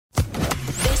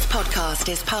podcast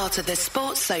is part of the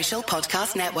Sports Social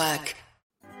Podcast Network.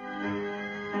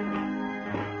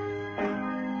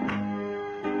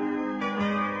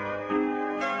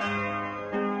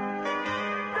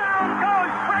 Down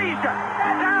goes Frazier!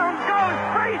 Down goes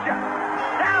Frazier!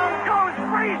 Down goes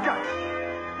Frazier!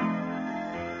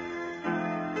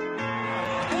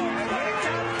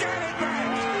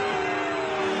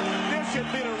 This should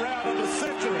be the round of the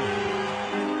century.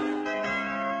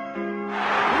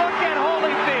 Look at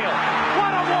Holyfield!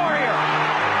 What a warrior!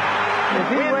 If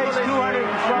he weighs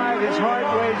 205, his heart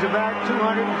weighs about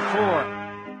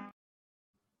 204.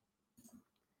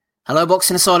 Hello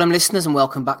Boxing Asylum listeners and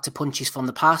welcome back to Punches from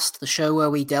the Past, the show where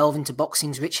we delve into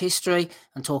boxing's rich history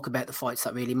and talk about the fights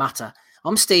that really matter.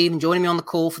 I'm Steve and joining me on the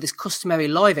call for this customary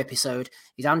live episode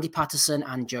is Andy Patterson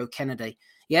and Joe Kennedy.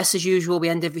 Yes, as usual, we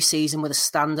end every season with a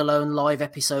standalone live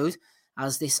episode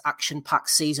as this action-packed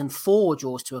season 4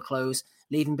 draws to a close,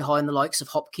 leaving behind the likes of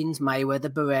Hopkins, Mayweather,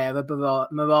 Barrera,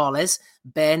 Morales,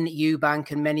 Ben,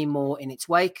 Eubank and many more in its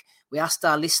wake. We asked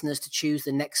our listeners to choose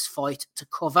the next fight to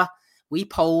cover. We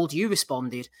polled, you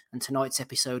responded, and tonight's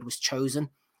episode was chosen.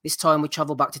 This time we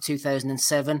travel back to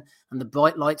 2007 and the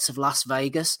bright lights of Las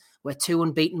Vegas, where two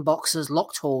unbeaten boxers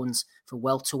locked horns for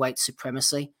welterweight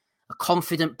supremacy. A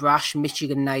confident, brash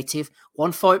Michigan native,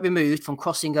 one fight removed from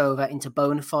crossing over into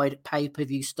bona fide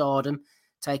pay-per-view stardom,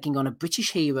 taking on a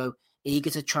British hero eager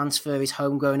to transfer his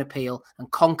homegrown appeal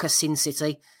and conquer Sin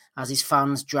City as his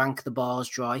fans drank the bars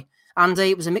dry.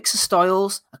 Andy, it was a mix of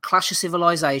styles, a clash of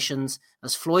civilizations,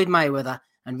 as Floyd Mayweather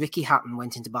and Ricky Hatton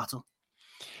went into battle.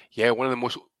 Yeah, one of the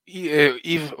most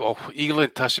eagerly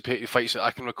anticipated fights that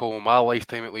I can recall in my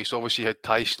lifetime, at least. Obviously, you had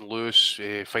Tyson Lewis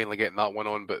finally getting that one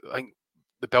on, but I think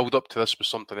the build-up to this was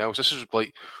something else. This was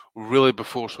like really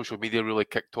before social media really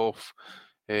kicked off,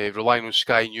 relying on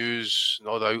Sky News and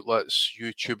all the outlets,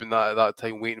 YouTube and that at that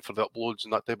time, waiting for the uploads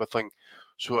and that type of thing.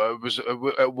 So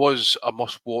it was a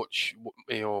must-watch,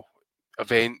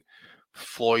 event.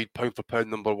 Floyd, pound for pound,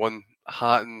 number one.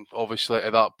 Hatton, obviously,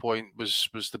 at that point was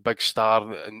the big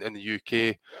star in the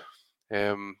UK.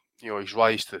 His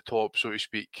rise to the top, so to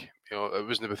speak. It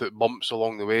wasn't without bumps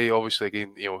along the way. Obviously,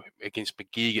 again, against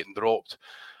McGee getting dropped,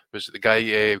 was the guy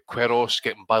Queiroz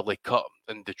getting badly cut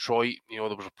in Detroit. There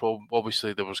was a problem.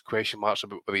 Obviously, there was question marks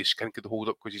about whether his skin could hold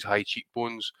up because he's high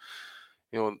cheekbones.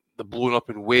 The blown up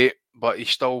in weight, but he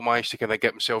still managed to kind of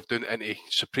get himself down into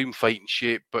supreme fighting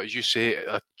shape. But as you say,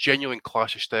 a genuine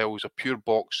clash of styles, a pure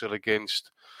boxer against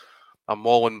a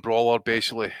mauling brawler,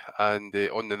 basically. And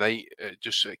on the night,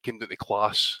 it came down to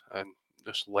class and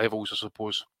just levels, I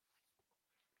suppose.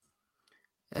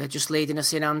 Just leading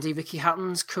us in, Andy, Ricky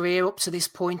Hatton's career up to this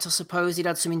point, I suppose. He'd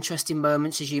had some interesting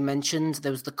moments, as you mentioned.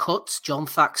 There was the cuts, John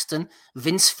Thaxton,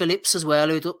 Vince Phillips as well,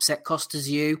 who'd upset Costas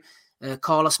U.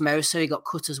 Carlos Mercer, he got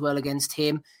cut as well against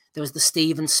him. There was the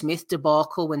Stephen Smith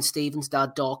debacle when Stephen's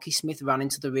dad, Darky Smith, ran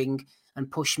into the ring and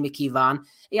pushed Mickey Van.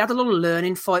 He had a lot of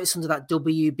learning fights under that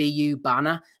WBU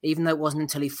banner, even though it wasn't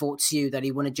until he fought Tszyu that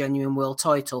he won a genuine world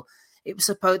title. It was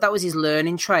supposed that was his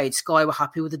learning trade. Sky were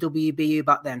happy with the WBU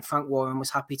back then. Frank Warren was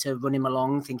happy to run him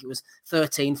along. I think it was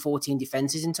 13, 14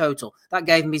 defences in total. That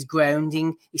gave him his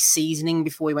grounding, his seasoning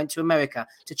before he went to America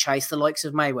to chase the likes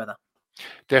of Mayweather.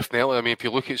 Definitely. I mean, if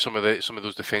you look at some of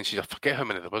those defences, I forget how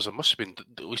many there was. There must have been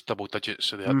at least double digits.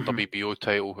 So they had WBO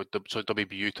title,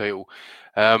 WBU title.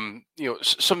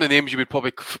 Some of the names you would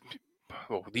probably,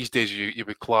 these days you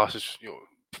would class as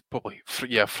probably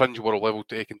fringe world level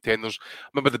contenders. I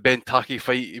remember the Ben Taki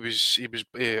fight. He was I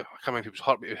can't remember if he was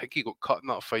hurt, but I think he got cut in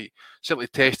that fight. Certainly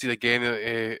tested again.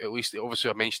 At least,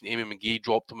 obviously, I mentioned Amy McGee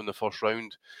dropped him in the first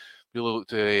round. Really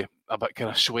looked a bit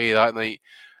kind of sway that night.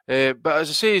 But as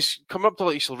I say, it's coming up to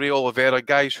like Ray Oliveira,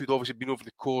 guys who'd obviously been over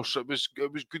the course. It was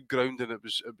good ground and it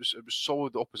was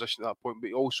solid opposition at that point.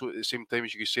 But also at the same time,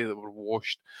 as you could say, that were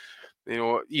washed.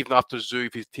 Even after Tszyu,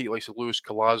 if you take like Luis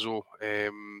Collazo,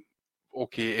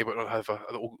 he went on to have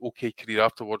an okay career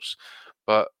afterwards.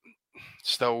 But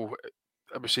still,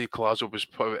 I would say Collazo was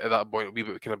probably at that point a wee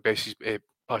bit kind of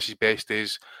past his best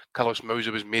days. Carlos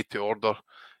Mauser was made to order.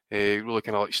 Really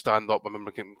kind of like stand up. I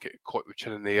remember getting caught with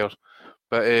chin in the air.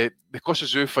 But the Costa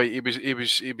Zoo fight, he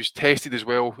was tested as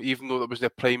well, even though there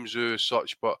wasn't a prime Zoo as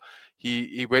such. But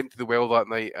he went to the well that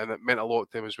night, and it meant a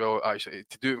lot to him as well. Actually,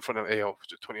 to do it in front of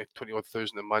 20 odd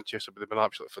thousand in Manchester would have been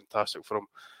absolutely fantastic for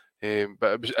him.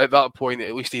 But it was at that point,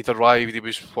 at least he'd arrived. He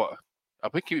was I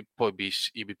think he would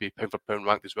be pound for pound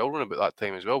ranked as well, around about that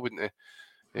time as well, wouldn't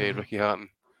he? Ricky Hatton,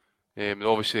 and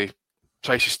obviously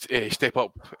tries to step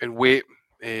up in weight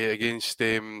against.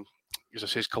 As I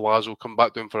says, Collazo come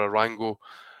back down for Arango,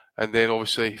 and then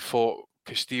obviously fought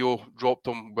Castillo dropped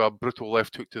him with a brutal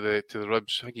left hook to the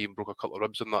ribs. I think he even broke a couple of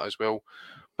ribs in that as well.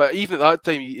 But even at that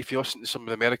time, if you listen to some of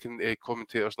the American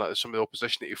commentators and some of the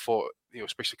opposition that he fought,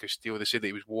 especially Castillo, they said that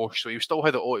he was washed. So he still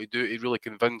had it all to do to really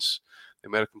convince the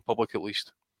American public, at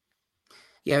least.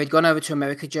 Yeah, he'd gone over to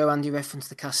America. Joe, Andy referenced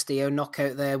the Castillo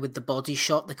knockout there with the body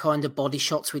shot, the kind of body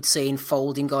shots we'd seen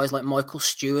folding guys like Michael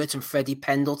Stewart and Freddie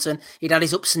Pendleton. He'd had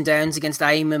his ups and downs against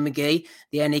Eamon McGee,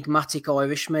 the enigmatic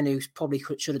Irishman who probably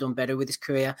should have done better with his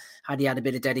career had he had a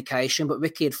bit of dedication. But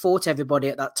Ricky had fought everybody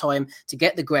at that time to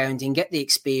get the grounding, get the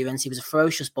experience. He was a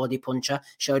ferocious body puncher.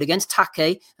 Showed against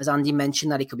Taki, as Andy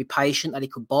mentioned, that he could be patient, that he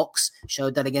could box.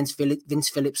 Showed that against Vince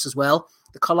Phillips as well.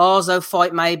 The Collazo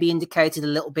fight maybe indicated a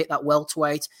little bit that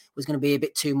welterweight was going to be a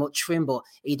bit too much for him, but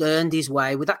he'd earned his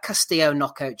way. With that Castillo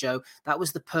knockout, Joe, that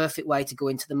was the perfect way to go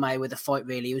into the Mayweather fight,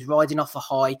 really. He was riding off a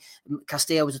high.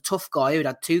 Castillo was a tough guy who'd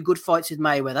had 2 good fights with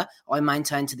Mayweather, I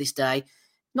maintain to this day.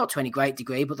 Not to any great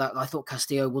degree, but I thought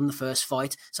Castillo won the first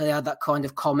fight. So they had that kind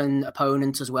of common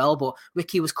opponent as well. But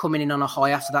Ricky was coming in on a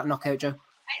high after that knockout, Joe.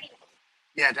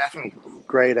 Yeah, definitely.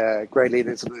 Great lead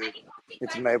into the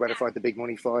Mayweather fight, the big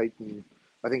money fight. And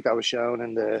I think that was shown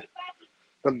in the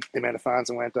amount of fans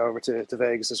that went over to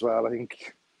Vegas as well. I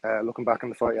think looking back on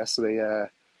the fight yesterday,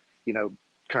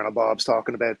 Colonel Bob's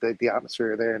talking about the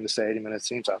atmosphere there in the stadium, and it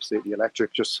seems absolutely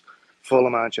electric, just full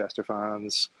of Manchester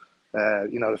fans.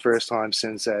 The first time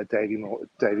since Davy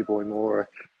Boy Moore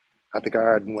at the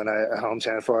Garden when a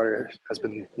hometown fighter has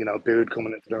been, booed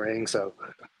coming into the ring. So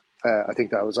I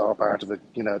think that was all part of it,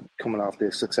 coming off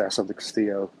the success of the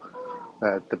Castillo.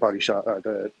 The body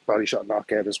shot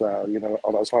knockout as well.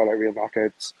 All those highlight reel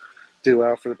knockouts do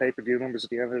well for the pay-per-view numbers at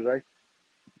the end of the day.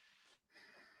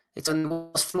 It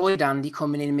was Floyd, Andy,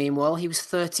 coming in meanwhile. He was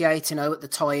 38-0 at the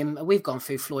time. We've gone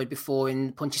through Floyd before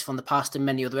in Punches from the Past and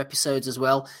many other episodes as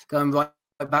well, going right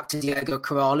back to Diego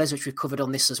Corrales, which we've covered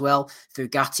on this as well, through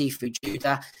Gatti, through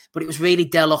Judah. But it was really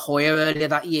De La Hoya earlier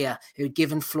that year who'd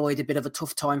given Floyd a bit of a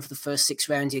tough time for the first 6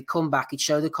 rounds. He'd come back, he'd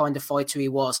show the kind of fighter he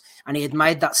was, and he had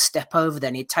made that step over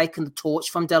then. He'd taken the torch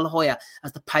from De La Hoya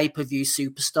as the pay-per-view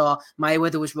superstar.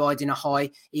 Mayweather was riding a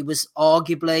high. He was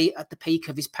arguably at the peak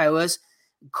of his powers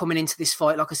coming into this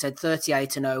fight, like I said,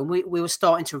 38-0. We were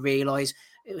starting to realise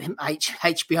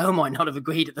HBO might not have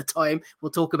agreed at the time. We'll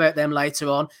talk about them later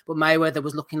on. But Mayweather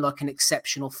was looking like an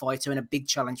exceptional fighter and a big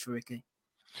challenge for Ricky.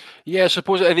 Yeah, I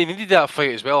suppose, and he needed that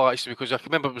fight as well, actually, because I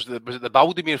can remember was it the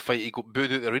Baldomir fight? He got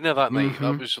booed out the arena that night.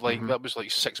 That was like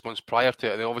 6 months prior to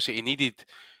it, and then obviously he needed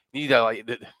like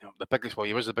the biggest. Well,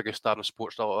 he was the biggest star in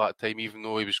sports at that time, even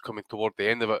though he was coming toward the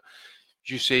end of it.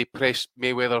 You say pressed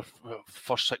Mayweather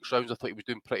first 6 rounds. I thought he was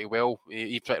doing pretty well.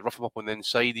 He tried to rough him up on the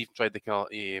inside. He even tried to kind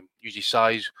of use his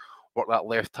size, work that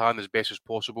left hand as best as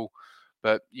possible.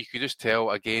 But you could just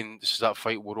tell again, this is that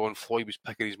fight we're on. Floyd was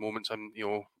picking his moments and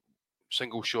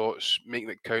single shots, making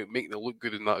it count, making it look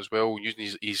good in that as well,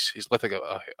 using his athletic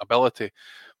ability.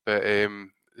 But it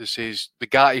says the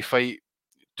Gatti fight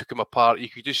took him apart. You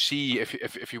could just see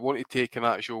if you want to take an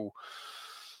actual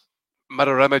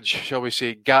mirror image, shall we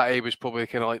say, Gatti was probably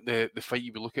kind of like the fight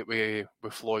you would look at with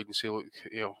Floyd and say, look,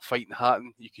 fighting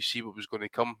Hatton, you could see what was going to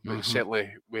come. But certainly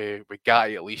with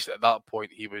Gatti, at least at that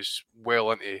point, he was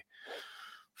well into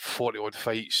 40 odd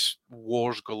fights,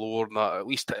 wars galore, and that. At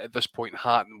least at this point,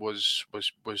 Hatton was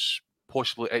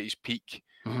possibly at his peak.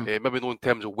 Maybe not in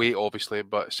terms of weight, obviously,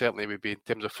 but certainly would be in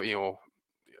terms of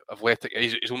athletic,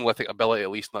 his own athletic ability,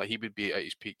 at least, that he would be at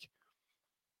his peak.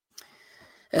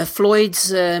 Floyd's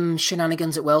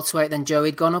shenanigans at welterweight, then Joe,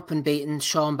 he'd gone up and beaten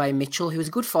Sean Bay Mitchell, who was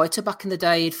a good fighter back in the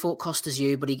day. He'd fought Costas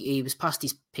Yu, but he was past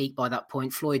his peak by that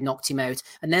point. Floyd knocked him out.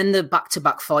 And then the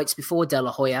back-to-back fights before De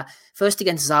La Hoya, first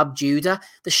against Zab Judah.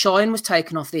 The shine was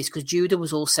taken off this because Judah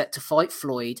was all set to fight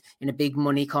Floyd in a big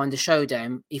money kind of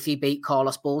showdown if he beat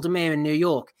Carlos Baldomir in New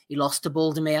York. He lost to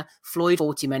Baldomir. Floyd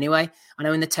fought him anyway. I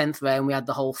know in the 10th round we had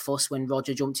the whole fuss when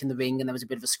Roger jumped in the ring and there was a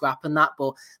bit of a scrap and that,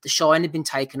 but the shine had been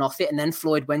taken off it, and then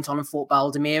Floyd went on and fought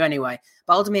Baldomir anyway.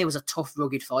 Baldomir was a tough,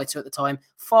 rugged fighter at the time,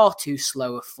 far too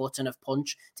slow of foot and of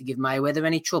punch to give Mayweather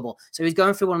any trouble. So he's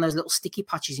going through one of those little sticky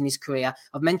patches in his career.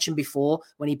 I've mentioned before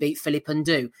when he beat Philip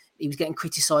Ndu. He was getting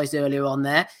criticised earlier on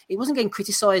there. He wasn't getting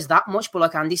criticised that much, but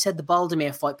like Andy said, the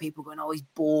Baldomir fight, people going, oh, he's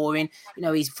boring.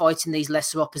 He's fighting these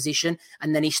lesser opposition.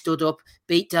 And then he stood up,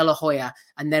 beat De La Hoya,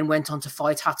 and then went on to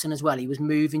fight Hatton as well. He was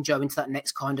moving Joe into that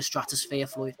next kind of stratosphere,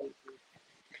 Floyd.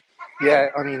 Yeah,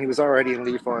 I mean, he was already an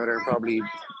elite fighter, probably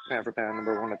pound for pound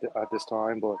number one at this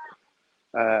time. But,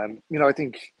 I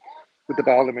think with the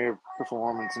Baldomir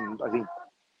performance, and I think,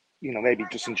 maybe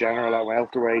just in general at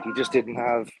welterweight, he just didn't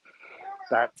have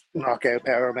that knockout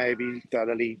power, maybe that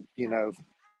elite,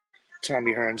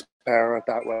 Tommy Hearns power at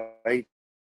that weight.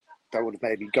 that would have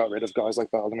maybe got rid of guys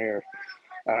like Valdemir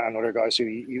and other guys who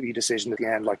he decisioned at the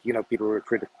end. Like, you know, people were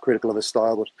critical of his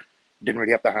style, but didn't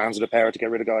really have the hands or the power to get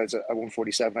rid of guys at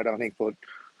 147, I don't think. But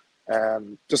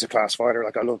just a class fighter.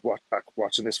 Like, I love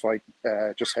watching this fight,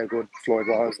 just how good Floyd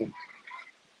was, and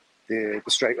the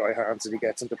straight right hands that he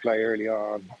gets into play early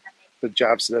on, the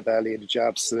jabs to the belly, the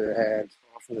jabs to the head,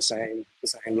 often the same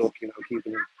look, you know,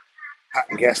 keeping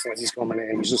Hatton guessing as he's coming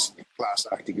in. He's just class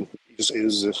acting. He just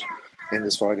oozes it in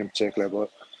this fight in particular.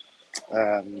 But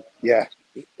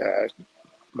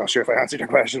not sure if I answered your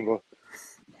question, but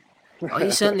Oh,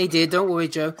 you certainly did. Don't worry,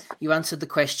 Joe. You answered the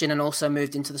question and also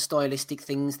moved into the stylistic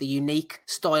things, the unique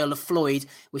style of Floyd,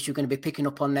 which we're going to be picking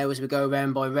up on now as we go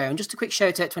round by round. Just a quick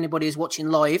shout out to anybody who's watching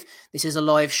live. This is a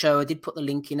live show. I did put the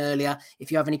link in earlier.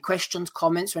 If you have any questions,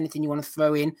 comments, or anything you want to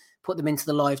throw in, put them into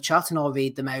the live chat and I'll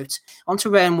read them out. On to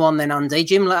round one then, Andy.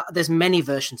 Jim, there's many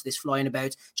versions of this flying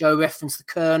about. Joe referenced the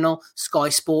Colonel. Sky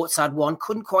Sports had one.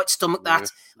 Couldn't quite stomach that.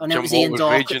 I know it was Ian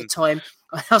Dark at the time.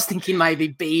 I was thinking maybe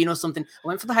Bean or something. I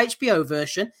went for the HBO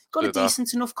version. Got a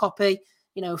decent enough copy,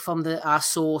 you know, from our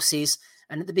sources.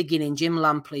 And at the beginning, Jim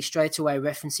Lampley straight away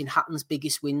referencing Hatton's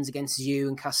biggest wins against Zhu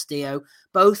and Castillo,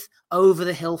 both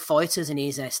over-the-hill fighters in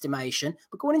his estimation.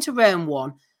 But going into round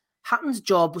one, Hatton's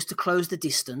job was to close the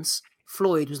distance.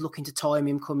 Floyd was looking to time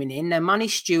him coming in. Now, Manny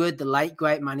Stewart, the late,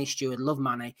 great Manny Stewart, love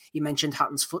Manny. You mentioned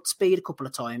Hatton's foot speed a couple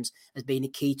of times as being a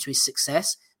key to his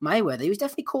success. Mayweather, he was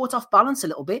definitely caught off balance a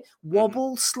little bit,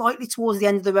 wobbled slightly towards the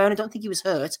end of the round. I don't think he was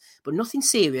hurt, but nothing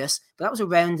serious. But that was a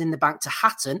round in the bank to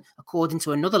Hatton, according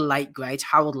to another late great,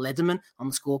 Harold Lederman, on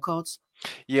the scorecards.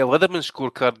 Yeah, Lederman's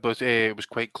scorecard was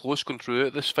quite close going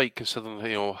through this fight, considering,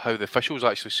 you know, how the officials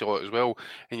actually saw it as well.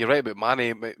 And you're right about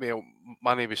Manny.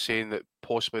 Manny was saying that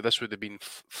possibly this would have been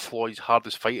Floyd's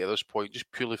hardest fight at this point,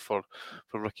 just purely for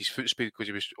Ricky's foot speed, because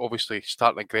he was obviously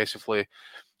starting aggressively,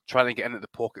 trying to get into the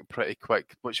pocket pretty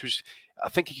quick, which was, I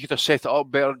think he could have set it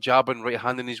up better, jabbing,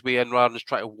 right-handing his way in rather than just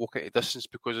trying to walk into distance,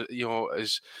 because, you know,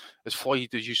 as Floyd,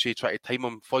 as you say, try to time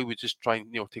him, Floyd would just try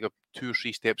and, you know, take 2 or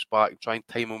 3 steps back, try and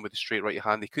time him with the straight right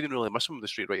hand. He couldn't really miss him with the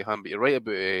straight right hand, but you're right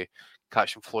about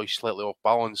catching Floyd slightly off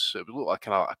balance. It would look like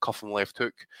kind of a cuffing left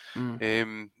hook.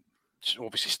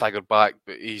 Obviously staggered back,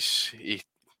 but he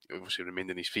obviously remained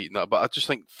on his feet and that. But I just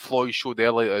think Floyd showed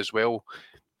earlier as well,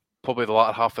 probably the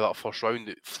latter half of that first round,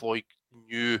 that Floyd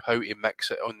knew how to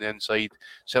mix it on the inside.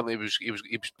 Certainly, he was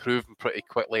proven pretty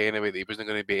quickly anyway that he wasn't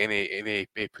going to be any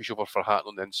pushover for Hatton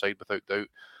on the inside, without doubt.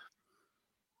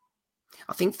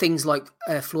 I think things like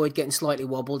Floyd getting slightly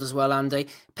wobbled as well, Andy.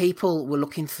 People were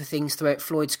looking for things throughout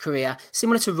Floyd's career,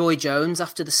 similar to Roy Jones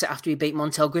after he beat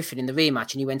Montel Griffin in the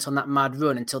rematch, and he went on that mad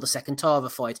run until the second Tarver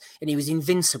fight, and he was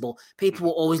invincible. People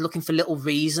were always looking for little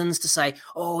reasons to say,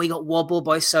 oh, he got wobbled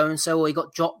by so-and-so, or he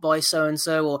got dropped by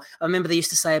so-and-so, or I remember they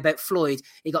used to say about Floyd,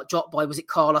 he got dropped by, was it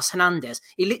Carlos Hernandez?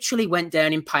 He literally went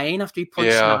down in pain after he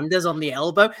punched Hernandez on the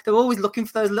elbow. They were always looking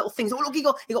for those little things. Oh, look, he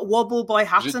got wobbled by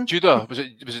Hatton. Was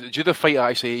it the Judah fight?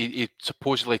 Actually, he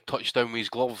supposedly touched down with his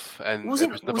glove, and was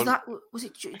it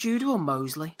Judah or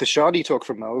Mosley? The shot he took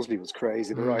from Mosley was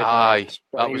crazy. The right hand.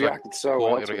 That was reacted so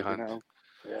well to it, right hand. You know?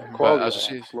 Yeah, but as I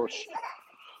say, flush.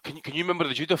 Can you remember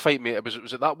the Judah fight, mate? Was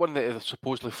it that one that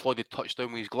supposedly Floyd had touched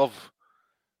down with his glove?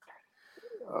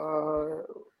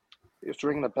 It's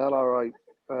ringing a bell, all right.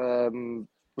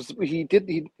 That's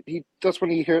when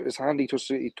he hurt his hand. He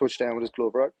touched down with his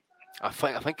glove, right? I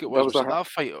think it was that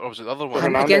fight, or was it the other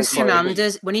one? Against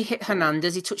Hernandez, when he hit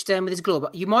Hernandez, he touched down with his glove.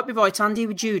 You might be right, Andy,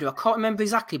 with Judah. I can't remember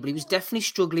exactly, but he was definitely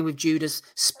struggling with Judah's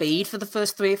speed for the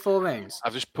first 3 or 4 rounds.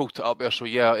 I've just pulled it up there, so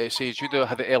yeah, it says Judah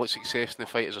had early success in the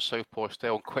fight as a southpaw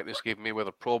style, and quickness gave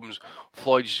Mayweather problems.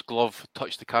 Floyd's glove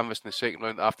touched the canvas in the second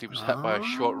round after he was hit by a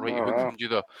short right hook from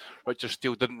Judah. Richard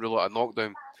Steele didn't rule out a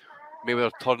knockdown.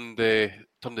 Mayweather turned the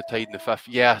tide in the 5th.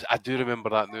 Yeah, I do remember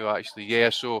that now, actually. Yeah,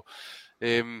 so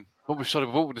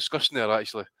what we're discussing there,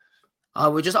 actually? I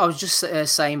was just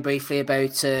saying briefly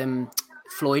about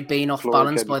Floyd being off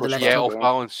balance by the left. Yeah, off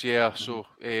balance. Yeah. So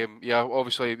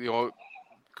obviously, you know,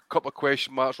 a couple of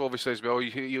question marks. Obviously, as well.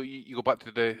 You go back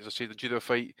to the Judah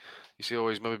fight. You say, oh,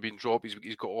 he's maybe been dropped.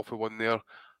 He's got off with one there.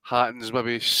 Hatton's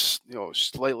maybe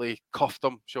slightly cuffed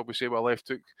him, shall we say, with a left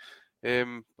hook.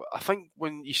 But I think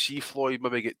when you see Floyd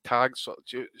maybe get tagged,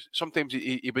 sometimes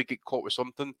he would get caught with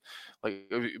something. Like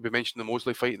we mentioned the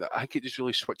Mosley fight, that I think it just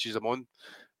really switches him on,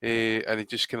 and he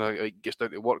just kind of gets down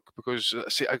to work. Because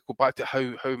I go back to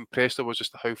how impressed I was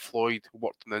just how Floyd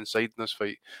worked on the inside in this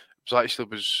fight. It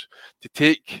was to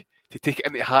take it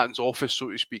into Hatton's office,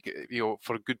 so to speak,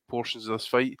 for good portions of this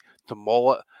fight, to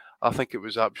maul it. I think it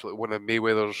was absolutely one of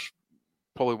Mayweather's,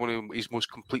 probably one of his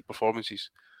most complete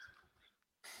performances.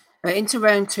 Into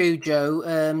round two,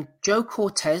 Joe. Joe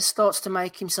Cortez starts to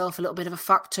make himself a little bit of a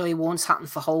factor. He warns Hatton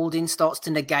for holding, starts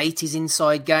to negate his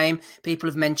inside game. People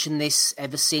have mentioned this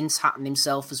ever since, Hatton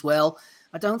himself as well.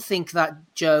 I don't think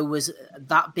that Joe was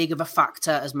that big of a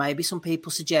factor as maybe some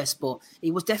people suggest, but he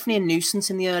was definitely a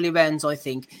nuisance in the early rounds, I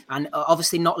think. And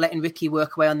obviously not letting Ricky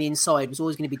work away on the inside was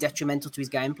always going to be detrimental to his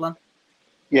game plan.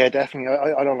 Yeah, definitely.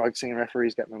 I don't like seeing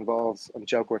referees getting involved, and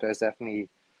Joe Cortez definitely,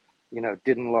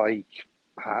 didn't like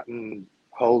Hatton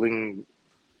holding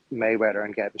Mayweather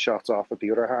and getting shots off with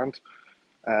the other hand.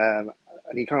 And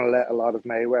he kind of let a lot of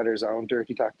Mayweather's own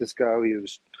dirty tactics go.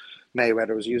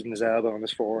 Mayweather was using his elbow and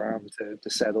his forearm to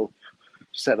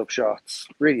set up shots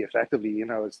really effectively.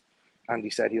 As Andy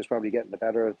said, he was probably getting the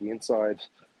better of the inside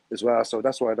as well. So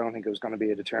that's why I don't think it was going to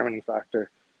be a determining factor.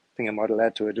 I think it might have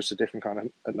led to just a different kind of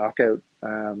a knockout.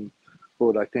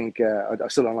 But I think I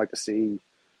still don't like to see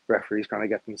referees kind of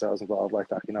get themselves involved like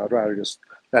that. I'd rather just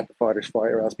let the fighters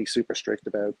fight, or else be super strict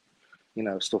about,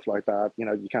 stuff like that.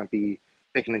 You can't be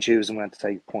picking and choosing when to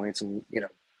take points and,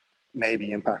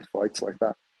 maybe impact fights like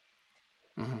that.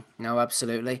 Mm-hmm. No,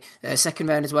 absolutely. Second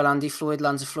round as well, Andy. Floyd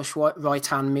lands a flush right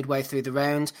hand midway through the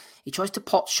round. He tries to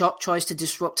pot shot, tries to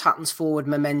disrupt Hatton's forward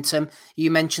momentum. You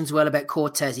mentioned as well about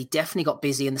Cortez. He definitely got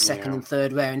busy in the second and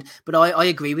third round. But I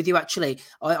agree with you, actually.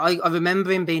 I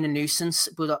remember him being a nuisance,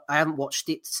 but I haven't watched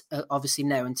it, obviously,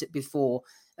 now and before.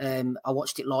 I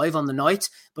watched it live on the night,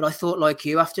 but I thought, like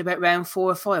you, after about round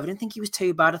 4 or 5, I didn't think he was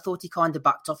too bad. I thought he kind of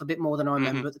backed off a bit more than I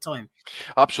remember at the time.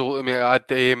 Absolutely, mate.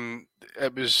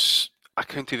 I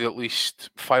counted at least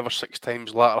 5 or 6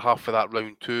 times latter half of that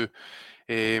round 2.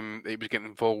 He was getting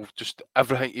involved, just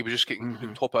everything. He was just getting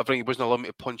on top of everything. He wasn't allowed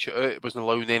to punch it out. It wasn't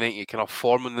allowing anything to kind of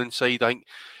form on the inside. I think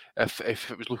if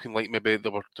it was looking like maybe they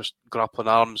were just grappling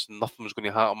arms and nothing was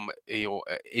going to happen,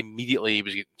 immediately he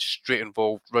was getting straight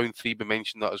involved. Round 3, we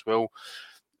mentioned that as well.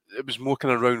 It was more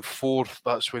kind of round 4.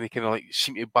 That's when he kind of like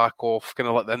seemed to back off, kind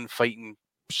of let the infighting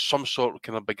some sort of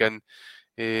kind of begin.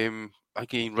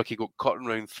 Again, Ricky got cut in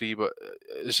round 3, but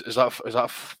as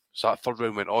that third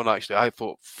round went on, actually, I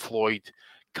thought Floyd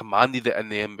commanded it in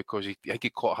the end, because I think he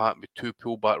caught Hatton with 2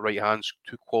 pullback right hands,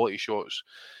 2 quality shots.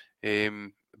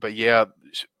 But yeah,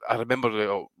 I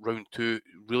remember round 2,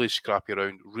 really scrappy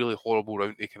round, really horrible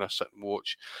round to kind of sit and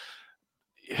watch.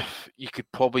 You could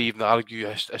probably even argue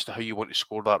as to how you want to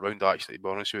score that round, actually, to be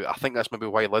honest with you. I think that's maybe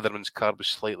why Leatherman's card was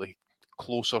slightly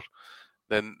closer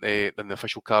than the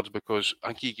official cards, because I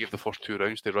think he gave the first 2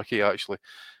 rounds to Ricky, actually.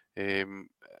 Even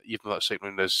though that second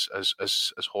round is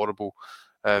horrible.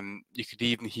 You could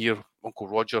even hear Uncle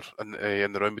Roger in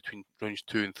the round between rounds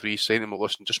 2 and 3 saying to him,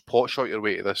 listen, just pot shot your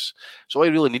way to this. So all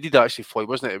he really needed, actually, Floyd,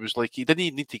 wasn't it? It was like he didn't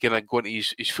even need to kind of go into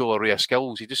his full array of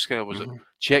skills. He just kind of was a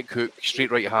check hook,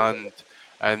 straight right hand.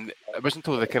 And it wasn't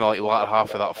until the kind of like latter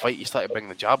half of that fight he started bringing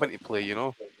the jab into play,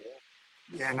 Yeah,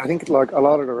 and I think like a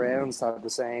lot of the rounds had the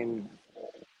same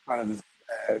kind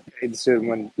of incident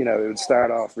when, it would start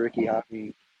off Ricky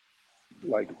Hatton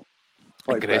like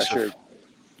quite aggressive,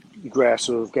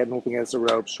 getting up against the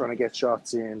ropes, trying to get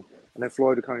shots in, and then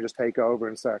Floyd would kind of just take over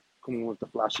and start coming with the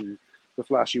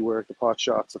flashy work, the pot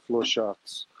shots, the flush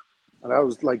shots, and that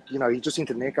was like, he just seemed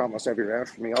to nick almost every round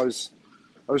for me. I was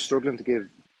struggling to give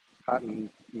Hatton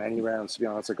many rounds, to be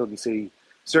honest. I couldn't see,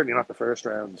 certainly not the first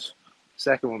round,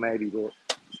 second one maybe, but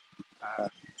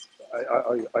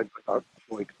I thought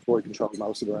Floyd controlled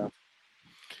most of the round.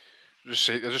 I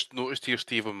just noticed here,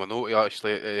 Steve, on my note,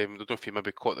 actually, I don't know if you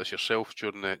maybe caught this yourself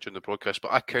during the broadcast,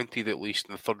 but I counted at least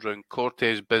in the third round,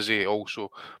 Cortez busy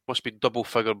also, must be double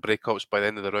figure breakouts by the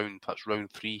end of the round. That's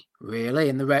round 3. Really?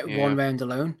 In the one round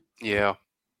alone? Yeah,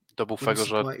 double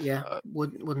figures.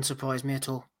 Wouldn't surprise me at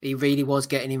all. He really was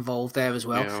getting involved there as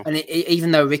well. Yeah. And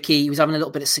even though Ricky was having a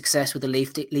little bit of success with the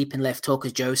leaping left hook,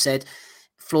 as Joe said,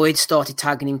 Floyd started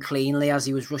tagging him cleanly as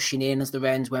he was rushing in as the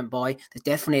rounds went by. There's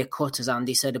definitely a cut, as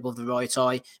Andy said, above the right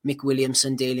eye. Mick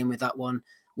Williamson dealing with that one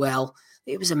well.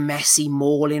 It was a messy,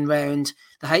 mauling round.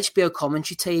 The HBO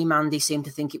commentary team, Andy, seemed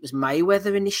to think it was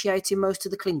Mayweather initiating most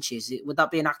of the clinches. Would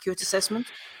that be an accurate assessment?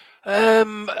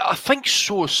 I think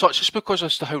so, just because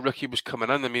as to how Ricky was coming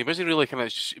in. I mean, he wasn't really kind of,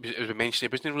 as we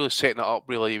mentioned, he wasn't really setting it up,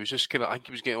 really. He was just kind of, I think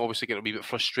he was obviously getting a wee bit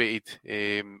frustrated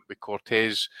with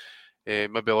Cortez.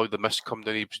 Maybe allowed the miss to come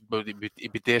down.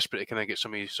 He'd be desperate to kind of get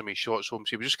some of his shots home.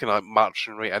 So he was just kind of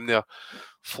marching right in there.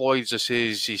 Floyd, as I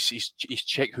says, he's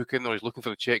check hooking, or he's looking for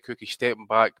the check hook. He's stepping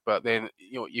back, but then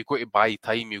you've got to buy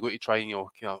time. You've got to try and kind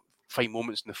of find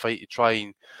moments in the fight to try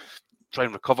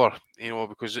and recover.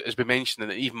 Because as we mentioned,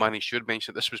 and even Manny Stewart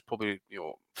mentioned, this was probably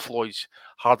Floyd's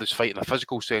hardest fight in a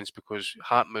physical sense, because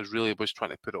Hatton was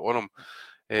trying to put it on him.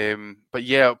 But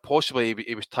yeah, possibly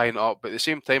he was tying it up. But at the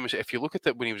same time, if you look at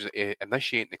it when he was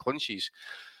initiating the clinches,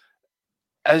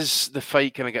 as the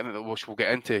fight kind of getting into, which we'll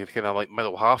get into, kind of like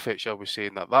middle half it, shall we say,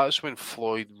 and that's when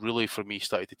Floyd really, for me,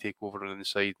 started to take over on the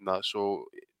inside and that. So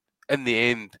in the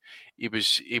end, he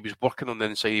was working on the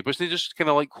inside. He wasn't just kind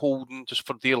of like holding just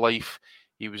for dear life.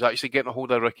 He was actually getting a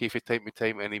hold of Ricky from time to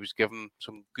time, and he was giving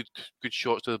some good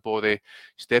shots to the body,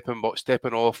 stepping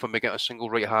off and making a single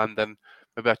right hand in,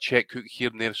 maybe a check hook here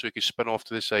and there so he could spin off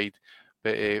to the side.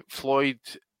 But Floyd,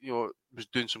 was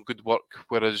doing some good work,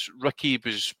 whereas Ricky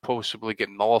was possibly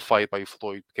getting nullified by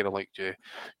Floyd, kind of like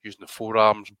using the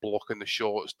forearms, blocking the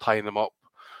shots, tying them up.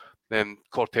 Then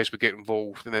Cortez would get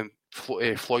involved, and then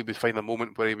Floyd would find a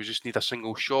moment where he would just need a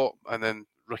single shot, and then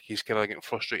Ricky's kind of getting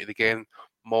frustrated again,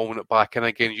 mauling it back in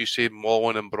again, as you say,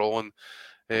 mauling and brawling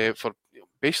for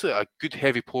basically a good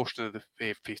heavy portion of the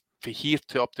for here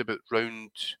to up to about round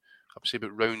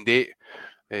 8.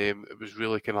 It was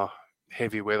really kind of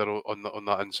heavy weather on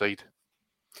that inside.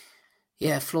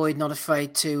 Yeah, Floyd not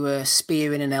afraid to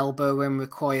spear in an elbow when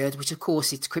required, which of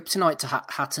course it's kryptonite to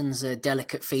Hatton's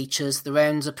delicate features. The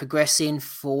rounds are progressing,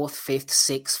 4th, 5th,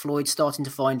 6th. Floyd starting to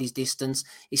find his distance.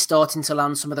 He's starting to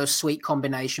land some of those sweet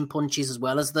combination punches as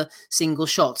well as the single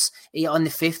shots. On the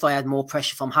 5th, I had more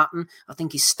pressure from Hatton. I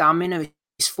think his stamina,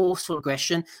 his forceful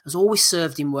aggression has always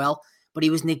served him well, but he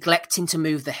was neglecting to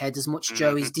move the head as much,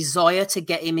 Joe. His desire to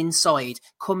get him inside,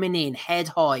 coming in, head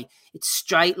high. It's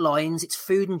straight lines. It's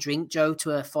food and drink, Joe,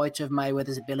 to a fighter of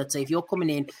Mayweather's ability. If you're coming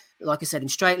in, like I said, in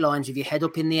straight lines with your head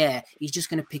up in the air, he's just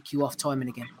going to pick you off time and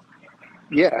again.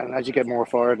 Yeah, and as you get more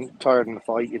tired in the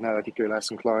fight, I think you're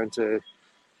less inclined to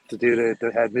do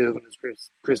the head movement as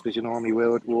crisp as you normally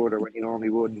would, or when you normally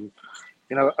would. And,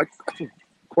 I think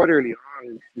quite early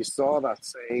on, you saw that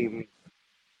same,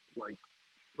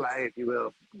 play, if you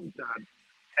will,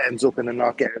 that ends up in a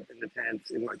knockout in the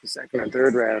 10th, in the second and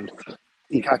third round.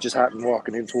 He catches Hatton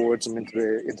walking in towards him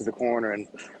into the corner and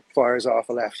fires off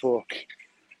a left hook.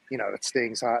 It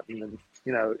stings Hatton, and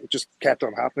it just kept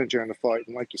on happening during the fight.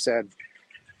 And like you said,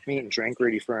 meat and drink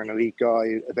really for an elite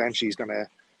guy. Eventually, he's gonna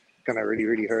really,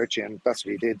 really hurt you, and that's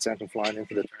what he did. Sent him flying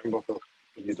into the turnbuckle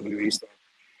in the WWE style.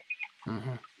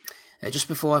 Mm-hmm. Just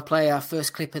before I play our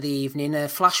first clip of the evening, a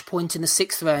flashpoint in the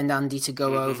 6th round, Andy, to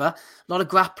go over. A lot of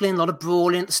grappling, a lot of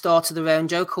brawling at the start of the round.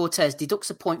 Joe Cortez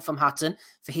deducts a point from Hatton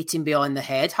for hitting behind the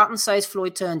head. Hatton says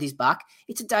Floyd turned his back.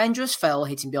 It's a dangerous foul,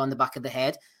 hitting behind the back of the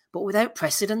head. But without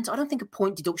precedent, I don't think a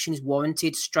point deduction is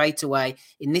warranted straight away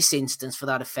in this instance for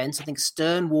that offence. I think a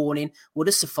stern warning would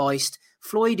have sufficed.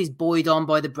 Floyd is buoyed on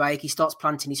by the break. He starts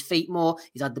planting his feet more.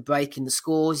 He's had the break in the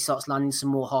scores. He starts landing some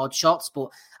more hard shots. But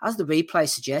as the replay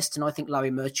suggests, and I think Larry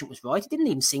Merchant was right, it didn't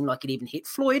even seem like it even hit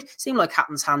Floyd. It seemed like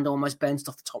Hatton's hand almost bounced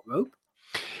off the top rope.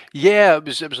 Yeah, it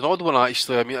was an odd one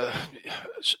actually. I mean,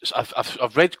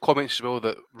 I've read comments as well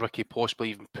that Ricky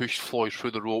possibly even pushed Floyd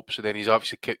through the ropes, and then he's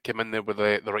obviously came in there with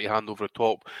the right hand over the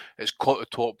top. It's caught the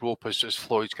top rope as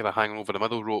Floyd's kind of hanging over the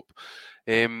middle rope.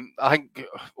 I think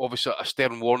obviously a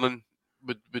stern warning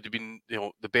would have been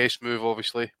the best move,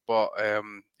 obviously, but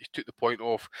he took the point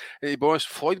off. And to be honest,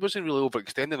 Floyd wasn't really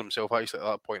overextending himself actually at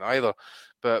that point either.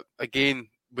 But again,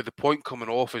 with the point coming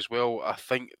off as well, I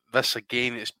think this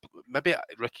again is maybe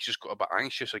Ricky's just got a bit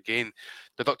anxious again,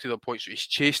 deducted the point, so he's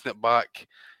chasing it back.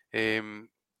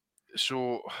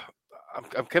 So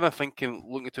I'm kind of thinking,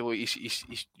 looking at it, he's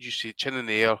you see chin in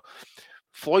the air.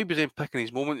 Floyd was then picking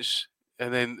his moments,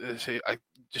 and then I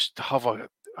just have a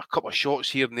couple of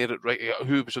shots here and there at Ricky,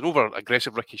 who was an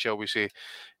over-aggressive Ricky, shall we say.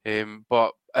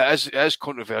 But it is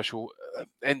controversial. At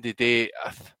the end of the day,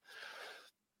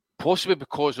 possibly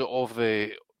because of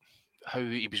how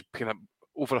he was kind of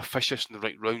over-officious in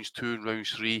the rounds 2 and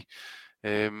rounds 3,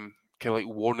 kind of like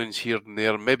warnings here and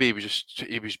there. Maybe he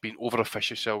was being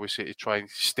over-officious, shall we say, to try and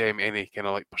stem any kind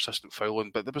of persistent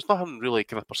fouling. But there was nothing really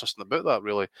kind of persistent about that,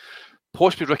 really.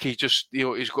 Possibly Ricky just,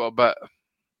 he's got a bit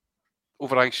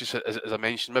over anxious, as I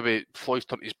mentioned. Maybe Floyd's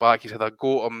turned his back, he's had a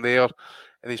go at him there,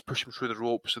 and he's pushed him through the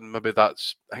ropes, and maybe I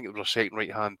think it was a second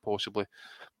right hand, possibly.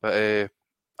 But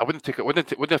I wouldn't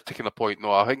have taken a point.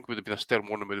 No, I think it would have been a stern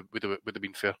warning. Would have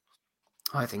been fair.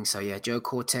 I think so, yeah. Joe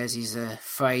Cortez's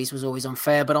phrase was always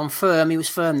unfair, but on firm. He was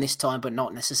firm this time, but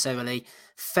not necessarily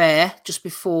fair. Just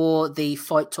before the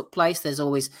fight took place, there's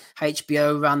always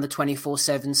HBO ran the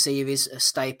 24/7 series, a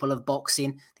staple of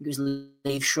boxing. I think it was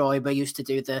Liev Schreiber used to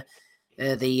do the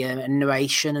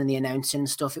narration and the announcing and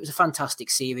stuff. It was a fantastic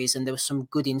series, and there was some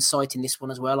good insight in this one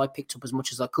as well. I picked up as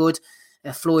much as I could.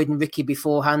 Floyd and Ricky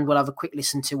beforehand. We'll have a quick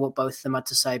listen to what both of them had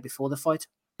to say before the fight.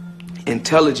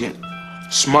 Intelligent,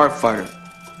 smart fighter,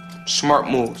 smart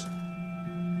moves.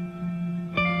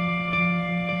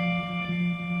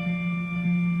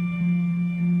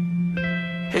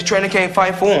 His trainer can't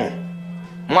fight for him.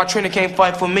 My trainer can't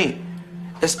fight for me.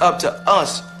 It's up to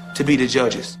us to be the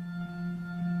judges.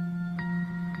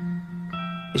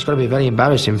 It's got to be very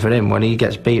embarrassing for him when he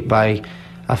gets beat by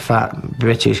a fat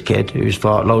British kid who's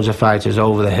fought loads of fighters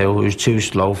over the hill, who's too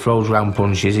slow, throws round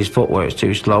punches, his footwork's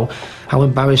too slow. How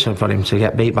embarrassing for him to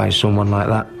get beat by someone like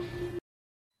that.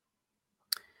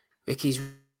 Ricky's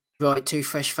right, two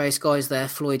fresh-faced guys there.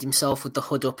 Floyd himself with the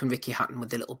hood up and Ricky Hatton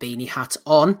with the little beanie hat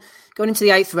on. Going into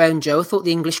the 8th round, Joe, I thought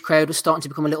the English crowd was starting to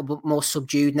become a little bit more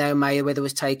subdued now. Mayweather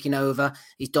was taking over.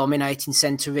 He's dominating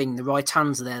centre ring. The right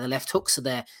hands are there. The left hooks are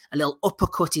there. A little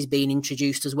uppercut is being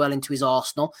introduced as well into his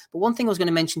arsenal. But one thing I was going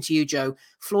to mention to you, Joe,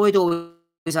 Floyd always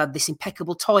had this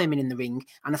impeccable timing in the ring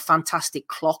and a fantastic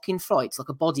clock in fights, like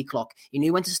a body clock. He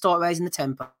knew when to start raising the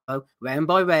tempo, round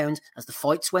by round. As the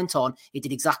fights went on, he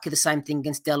did exactly the same thing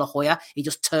against De La Hoya. He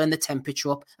just turned the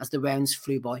temperature up as the rounds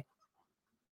flew by.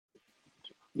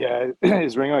 Yeah,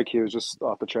 his ring IQ is just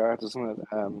off the chart, isn't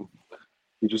it?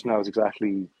 He just knows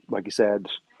exactly, like you said,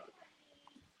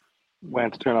 when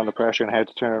to turn on the pressure and how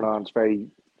to turn it on. It's very,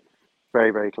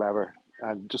 very, very clever.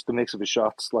 And just the mix of his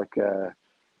shots, like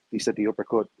he said, the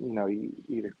uppercut,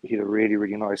 he had a really,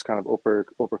 really nice kind of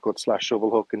uppercut /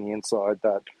 shovel hook in the inside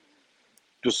that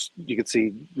just, you could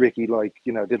see Ricky,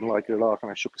 didn't like it at all,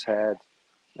 kind of shook his head.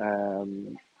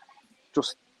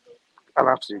 Just an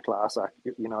absolute class act.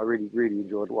 I really, really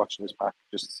enjoyed watching this back,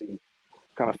 just to see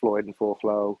kind of Floyd in full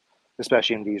flow,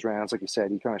 especially in these rounds. Like you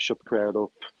said, he kind of shook the crowd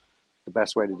up the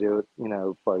best way to do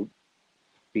it, by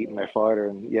beating their fighter.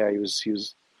 And yeah, he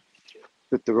was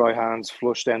with the right hands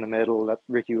flush down the middle that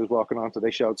Ricky was walking onto.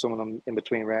 They showed some of them in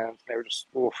between rounds. They were just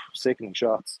sickening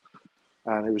shots,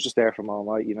 and it was just there from all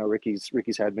night.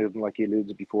 Ricky's head movement, like he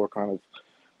alluded before, kind of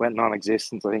went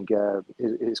non-existent. I think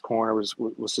his corner was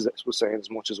saying as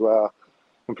much as well,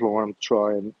 imploring him to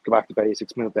try and go back to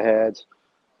basics, move the head,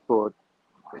 but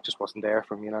it just wasn't there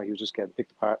for him. He was just getting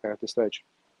picked apart there at this stage.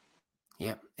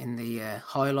 Yeah, in the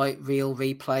highlight reel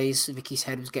replays, Ricky's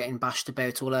head was getting bashed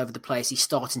about all over the place. He's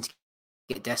starting to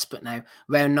get desperate now.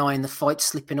 Round 9, the fight's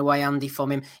slipping away, Andy,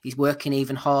 from him. He's working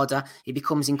even harder. He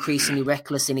becomes increasingly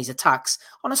reckless in his attacks.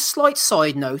 On a slight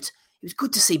side note, it was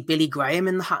good to see Billy Graham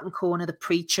in the Hatton corner, the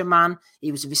preacher man.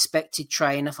 He was a respected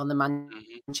trainer from the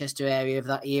Manchester area of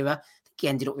that era. I think he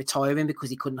ended up retiring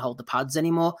because he couldn't hold the pads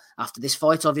anymore. After this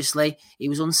fight, obviously, he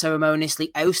was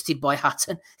unceremoniously ousted by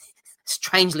Hatton.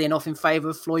 Strangely enough, in favour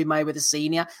of Floyd Mayweather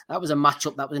Sr. That was a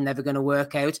matchup that was never going to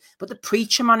work out. But the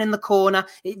preacher man in the corner,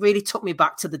 it really took me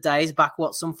back to the days,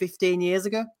 some 15 years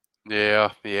ago?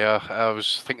 Yeah. I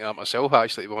was thinking that myself,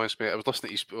 actually, to be honest, mate. I was listening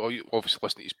to his I don't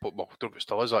know if it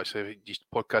still is, actually, his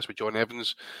podcast with John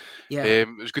Evans. Yeah. It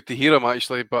was good to hear him,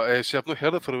 actually, but I've not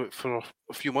heard it for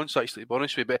a few months, actually, to be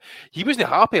honest with you. But he wasn't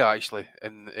happy, actually,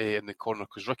 in the corner,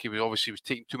 because Ricky was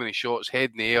taking too many shots,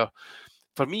 head in the air.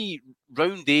 For me,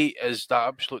 round 8 is the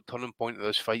absolute turning point of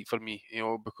this fight for me,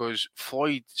 because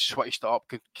Floyd switched it up.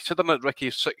 Considering that Ricky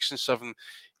is 6 and 7,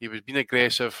 he was being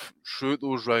aggressive throughout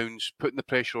those rounds, putting the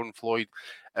pressure on Floyd.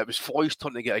 It was Floyd's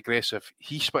turn to get aggressive.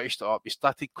 He switched it up. He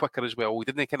started quicker as well. He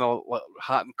didn't kind of let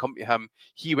Hatton come to him.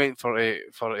 He went for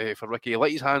Ricky. He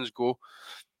let his hands go,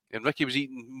 and Ricky was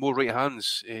eating more right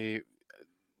hands. I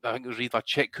think it was either a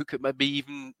check hook that maybe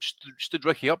even stood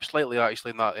Ricky up slightly,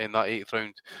 actually, in that 8th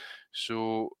round.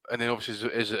 So, and then obviously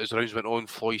as the rounds went on,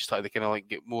 Floyd started to kind of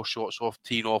get more shots off,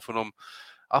 teeing off on him.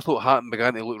 I thought Hatton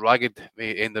began to look ragged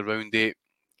in the round 8.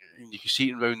 And you can see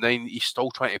it in round 9, he's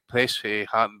still trying to press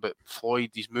Hatton, but Floyd,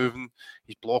 he's moving,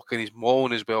 he's blocking, he's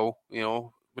mauling as well,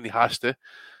 when he has to.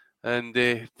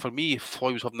 And for me,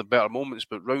 Floyd was having the better moments,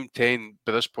 but round 10,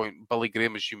 by this point, Billy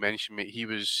Graham, as you mentioned, mate, he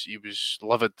was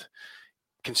livid.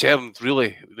 Concerned,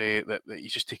 really, that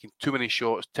he's just taking too many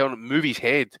shots, telling him to move his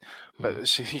head.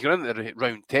 But you get into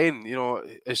round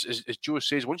 10, as Joe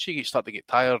says, once you start to get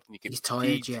tired and you get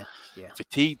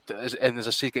fatigued, and as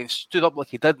I say, getting stood up like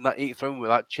he did in that 8th round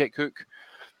with that check hook.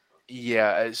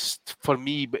 Yeah, it's for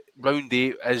me. But round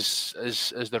 8 is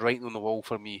the writing on the wall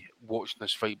for me watching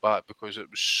this fight back, because it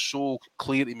was so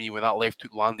clear to me when that left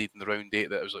hook landed in the round 8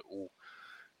 that it was like,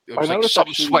 it was like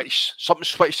something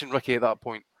switched in Ricky at that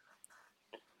point.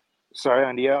 Sorry,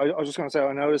 Andy. Yeah, I was just going to say,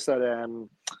 I noticed that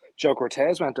Joe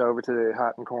Cortez went over to the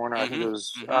Hatton corner. I think it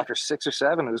was after 6 or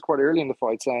 7. It was quite early in the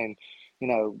fight, saying,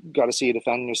 got to see you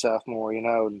defending yourself more,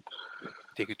 and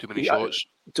taking too many shots.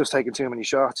 Just taking too many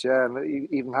shots, yeah.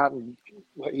 And even Hatton,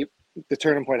 the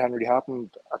turning point hadn't really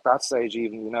happened at that stage,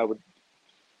 even, but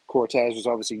Cortez was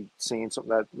obviously seeing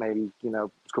something that maybe,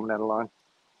 was coming down the line.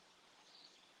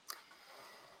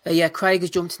 Yeah, Craig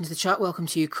has jumped into the chat. Welcome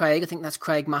to you, Craig. I think that's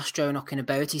Craig Mastro knocking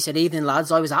about. He said, "Evening,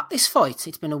 lads. I was at this fight.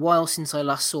 It's been a while since I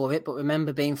last saw it, but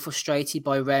remember being frustrated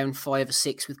by round 5 or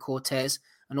 6 with Cortez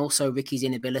and also Ricky's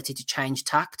inability to change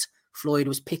tact. Floyd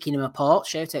was picking him apart."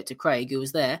 Shout out to Craig, who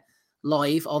was there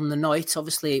live on the night.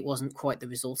 Obviously, it wasn't quite the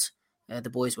result the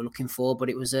boys were looking for, but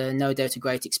it was no doubt a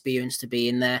great experience to be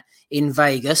in there in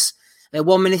Vegas.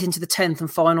 1 minute into the 10th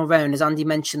and final round, as Andy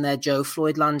mentioned there, Joe,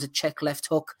 Floyd lands a check left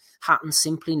hook. Hatton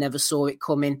simply never saw it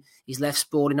coming. He's left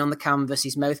sprawling on the canvas.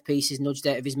 His mouthpiece is nudged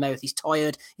out of his mouth. He's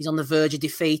tired. He's on the verge of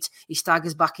defeat. He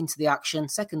staggers back into the action.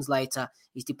 Seconds later,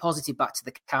 he's deposited back to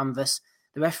the canvas.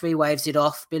 The referee waves it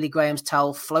off. Billy Graham's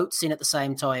towel floats in at the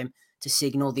same time to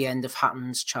signal the end of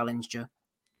Hatton's challenge, Joe.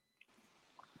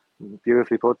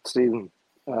 Beautifully put, Stephen.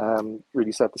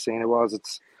 Really set the scene.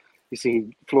 You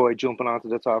see Floyd jumping onto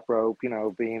the top rope,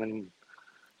 beaming,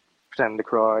 pretending to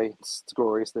cry. It's a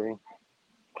glorious thing.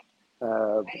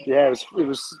 It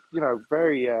was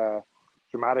very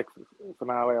dramatic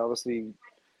finale. Obviously,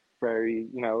 very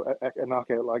a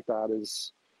knockout like that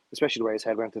is, especially the way his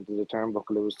head went into the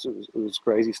turnbuckle. It was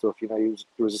crazy stuff. There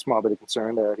was a small bit of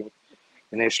concern there, I think,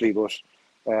 initially, but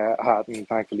Hatton,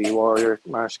 thankfully, Warrior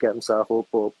managed to get himself up.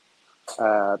 But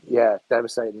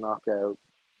devastating knockout,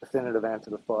 definitive end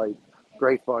to the fight.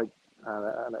 Great fight,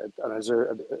 and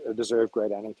a deserved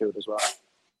great ending to it as well.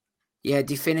 Yeah,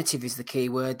 definitive is the key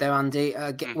word there, Andy.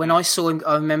 When I saw him,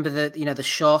 I remember the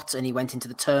shot, and he went into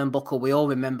the turnbuckle. We all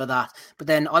remember that. But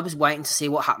then I was waiting to see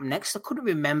what happened next. I couldn't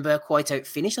remember quite how it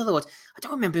finished. I thought, I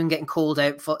don't remember him getting called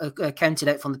out for counted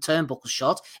out from the turnbuckle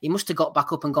shot. He must have got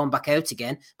back up and gone back out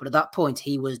again. But at that point,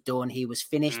 he was done. He was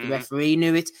finished. The referee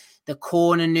knew it. The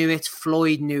corner knew it.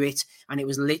 Floyd knew it. And it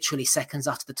was literally seconds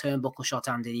after the turnbuckle shot,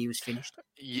 Andy, he was finished.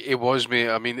 It was, mate.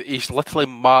 I mean, he's literally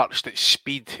marched at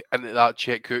speed into that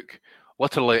check hook.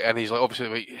 Literally, and he's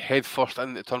obviously head first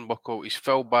into the turnbuckle. He's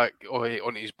fell back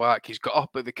onto his back. He's got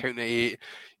up at the count of 8.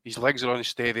 His legs are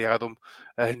unsteady, Adam.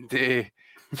 And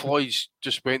Floyd's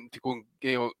just went to go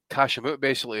and cash him out,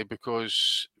 basically,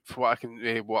 because for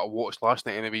what I watched last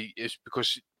night anyway, is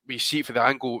because we see it for the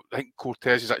angle. I think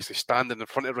Cortez is actually standing in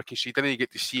front of Ricky, so you didn't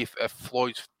get to see if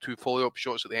Floyd's 2 follow-up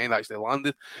shots at the end actually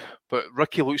landed. But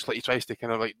Ricky looks like he tries to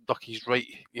kind of duck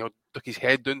his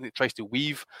head down. He tries to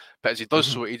weave, but as he does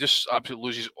so, he just absolutely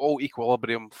loses all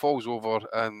equilibrium, falls over,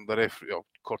 and the referee,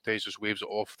 Cortez, just waves it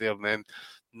off there. And then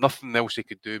nothing else he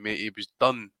could do, mate. He was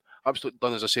done, absolutely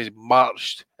done. As I said,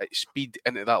 marched at speed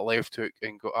into that left hook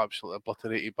and got absolutely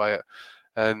obliterated by it.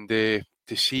 And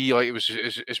to see, it was,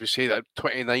 as we say, that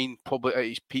 29, probably at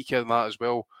his peak in that as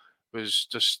well, was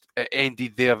just, it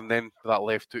ended there and then for that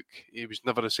left hook. He was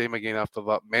never the same again after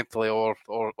that, mentally or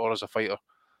as a fighter.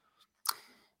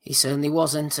 He certainly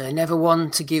wasn't. Never one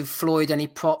to give Floyd any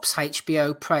props.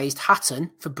 HBO praised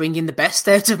Hatton for bringing the best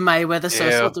out of Mayweather.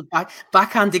 So sort of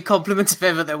backhanded compliment if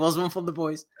ever there was one from the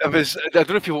boys. I don't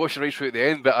know if you watched it right through at the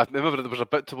end, but I remember there was a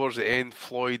bit towards the end.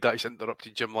 Floyd actually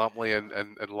interrupted Jim Lampley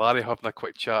and Larry having a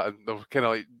quick chat, and they were kind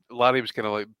of Larry was kind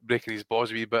of breaking his balls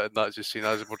a wee bit, and that's just saying,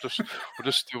 "As we're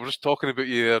just talking about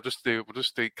you, we're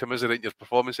just commiserating your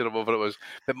performance or whatever it was."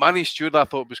 But Manny Stewart, I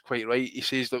thought, was quite right. He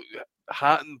says that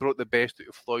Hatton brought the best out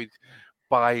of Floyd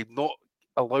by not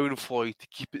allowing Floyd to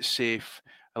keep it safe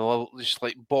and just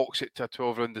box it to a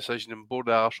 12-round decision and bore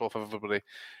the arse off of everybody.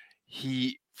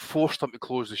 He forced him to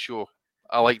close the show.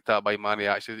 I like that by Manny,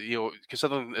 actually.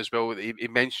 Considering as well, he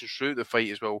mentions throughout the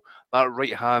fight as well, that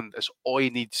right hand is all he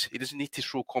needs. He doesn't need to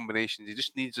throw combinations. He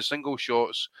just needs the single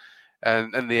shots.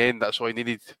 And in the end, that's all he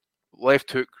needed. Left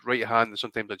hook, right hand, and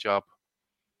sometimes a jab.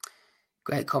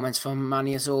 Great comments from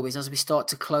Manny as always. As we start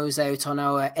to close out on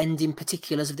our ending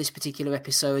particulars of this particular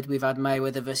episode, we've had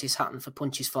Mayweather versus Hatton for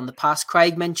Punches from the Past.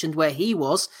 Craig mentioned where he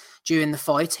was during the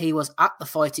fight. He was at the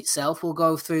fight itself. We'll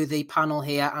go through the panel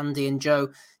here, Andy and Joe,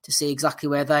 to see exactly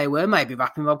where they were. Maybe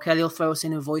rapping Rob Kelly will throw us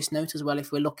in a voice note as well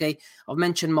if we're lucky. I've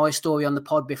mentioned my story on the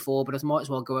pod before, but I might as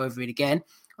well go over it again.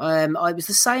 It was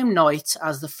the same night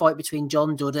as the fight between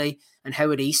John Duddy and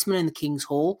Howard Eastman in the King's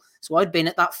Hall. So I'd been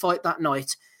at that fight that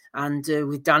night. And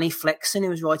with Danny Flexen, who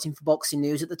was writing for Boxing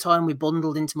News at the time, we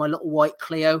bundled into my little white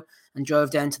Clio and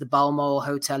drove down to the Balmoral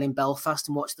Hotel in Belfast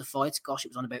and watched the fight. Gosh,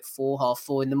 it was on about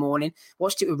 4:30 in the morning.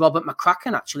 Watched it with Robert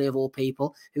McCracken, actually, of all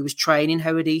people, who was training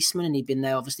Howard Eastman, and he'd been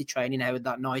there, obviously, training Howard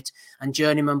that night, and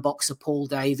journeyman boxer Paul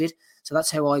David. So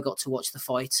that's how I got to watch the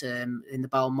fight in the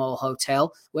Balmoral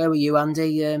Hotel. Where were you,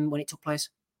 Andy, when it took place?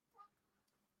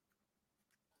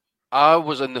 I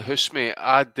was in the house, mate.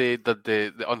 I did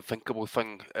the unthinkable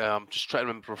thing. Just trying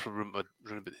to remember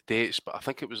the dates, but I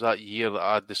think it was that year that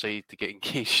I decided to get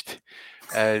engaged,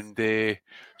 and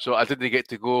so I didn't get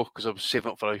to go because I was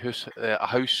saving up for a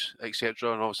house,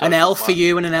 etc. And obviously An L for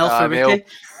you and an L for Ricky.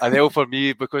 An L for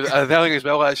me because the other thing as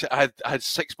well, I had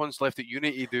 6 months left at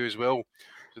uni to do as well,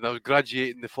 so I was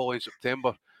graduating the following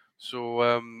September. So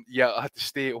I had to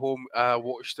stay at home. I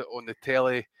watched it on the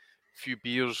telly. Few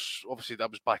beers. Obviously, that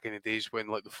was back in the days when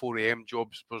like the 4 a.m.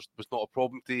 jobs was not a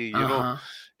problem to you.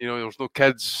 There was no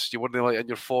kids. You weren't like in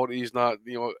your 40s, not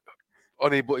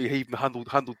unable to even handle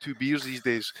 2 beers these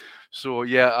days. So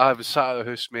yeah, I was sat at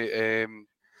the house, mate.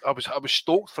 I was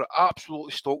stoked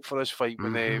absolutely stoked for this fight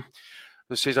when it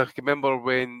says I can remember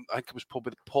when I think it was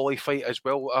probably the Paulie fight as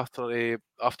well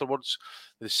afterwards.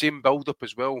 The same build up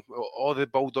as well. All the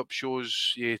build up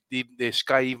shows the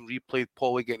Sky even replayed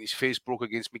Paulie getting his face broke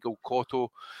against Miguel Cotto,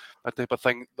 that type of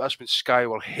thing. That's when Sky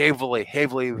were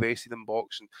heavily invested in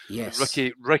boxing. Yes.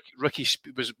 And Ricky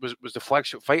was the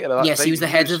flagship fighter at that time. Yes, he was the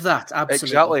head of that. Absolutely.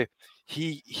 Exactly.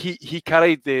 He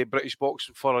carried the British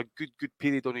boxing for a good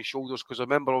period on his shoulders, because I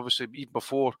remember obviously even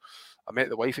before I met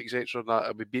the wife, etc. and that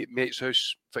I would be at mate's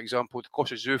house, for example, the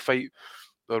Costa Zoo fight.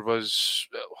 There was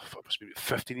it must be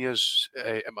 15 years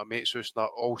at my mate's house, and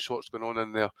that all sorts going on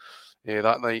in there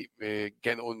that night,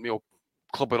 getting on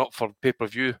clubbing up for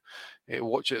pay-per-view,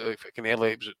 watch it like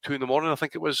early. It was at 2 a.m, I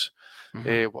think it was.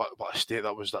 What a state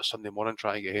that was that Sunday morning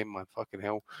trying to get home, man, fucking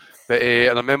hell. But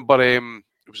and I remember I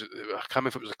can't remember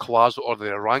if it was the Colazo or the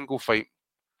Arango fight.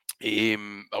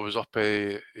 I was up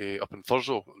in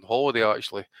Thurso on holiday. I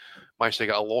actually managed to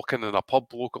get a lock in a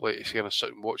pub locally to see and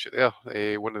sit and watch it there.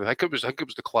 I think it was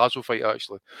the Colazo fight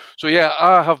actually. So yeah,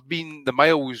 I have been the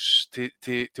miles to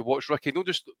watch Ricky. Not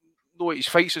just know his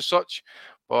fights as such,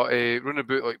 but running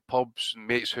about like pubs and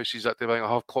mates' houses, that type of thing.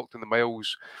 I have clocked in the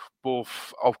miles,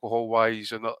 both alcohol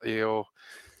wise and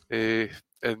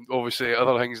and obviously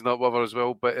other things and that whatever as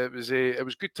well. But it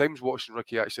was good times watching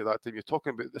Ricky actually that time. You're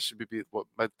talking about this would be what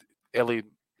early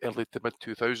to mid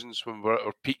 2000s when we're at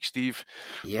our peak, Steve.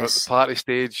 Yes. We're at the party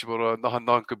stage where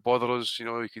nothing could bother us.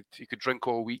 You could drink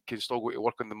all week and still go to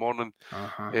work in the morning.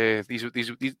 These were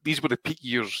the peak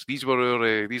years. These were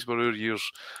our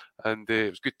years, and it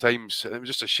was good times. And it was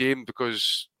just a shame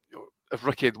because if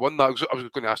Ricky had won that, I was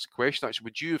going to ask the question actually.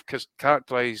 Would you have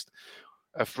characterised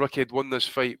if Ricky had won this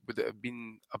fight, would it have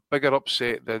been a bigger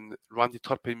upset than Randy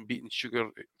Turpin beating Sugar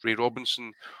Ray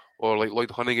Robinson, or like Lloyd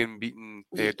Honeyghan beating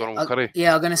Donald Curry?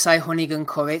 Yeah, I'm going to say Honeyghan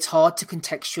Curry. It's hard to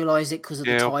contextualise it because of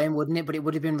the time, wouldn't it? But it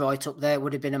would have been right up there. It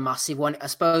would have been a massive one. I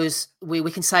suppose we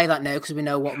can say that now because we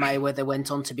know what Mayweather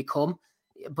went on to become.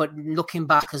 But looking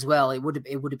back as well, it would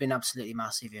have been absolutely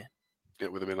massive, yeah.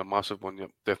 It would have been a massive one, yeah,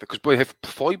 definitely. Because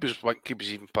Floyd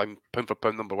was even pound for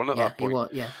pound number one at that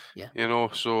point. Yeah.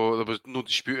 So there was no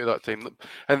dispute at that time.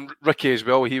 And Ricky as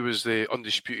well, he was the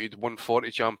undisputed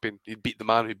 140 champion. He beat the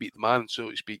man who beat the man,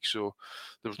 so to speak. So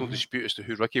there was no dispute as to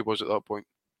who Ricky was at that point.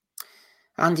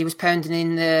 And he was pounding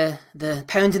in the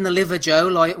liver, Joe,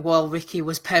 like while Ricky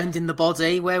was pounding the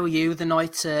body. Where were you the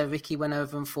night Ricky went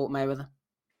over and fought Mayweather?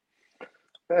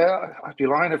 I'd be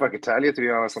lying if I could tell you, to be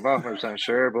honest. I'm not 100%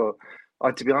 sure, but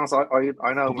to be honest,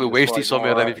 I know. Probably wasted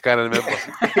somewhere then if you can't remember.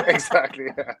 Exactly.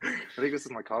 Yeah. I think this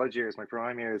is my college years, my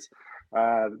prime years.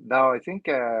 No, I think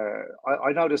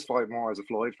I know this fight more as a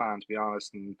Floyd fan, to be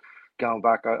honest. And going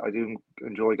back, I do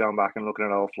enjoy going back and looking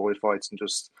at all Floyd fights and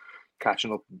just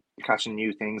catching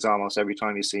new things almost every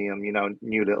time you see him.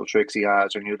 New little tricks he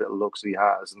has or new little looks he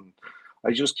has, and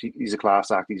he's a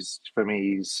class act. For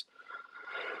me, he's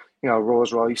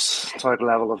Rolls Royce type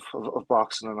level of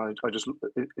boxing, and I just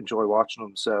enjoy watching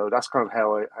him. So that's kind of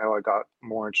how I got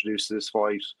more introduced to this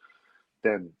fight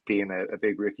than being a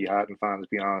big Ricky Hatton fan, to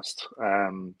be honest.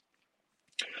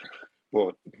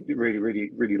 But really, really,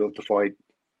 really loved the fight.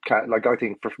 Like, I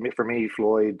think for me,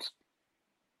 Floyd,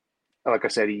 like I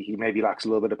said, he maybe lacks a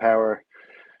little bit of power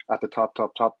at the top. But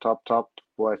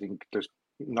I think there's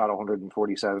not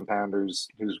 147 pounders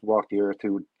who's walked the earth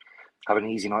who would have an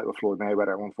easy night with Floyd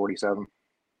Mayweather at 147.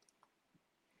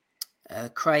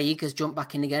 Craig has jumped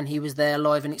back in again. He was there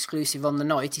live and exclusive on the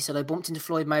night. He said, I bumped into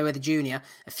Floyd Mayweather Jr.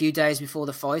 a few days before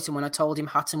the fight, and when I told him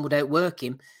Hatton would outwork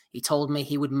him, he told me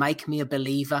he would make me a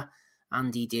believer.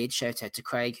 And he did. Shout out to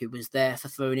Craig, who was there, for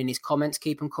throwing in his comments.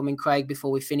 Keep them coming, Craig, before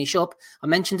we finish up. I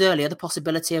mentioned earlier the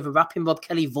possibility of a rapping Bob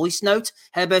Kelly voice note.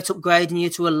 How about upgrading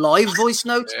you to a live voice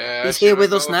note? He's here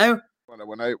with us now.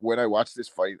 When I watched this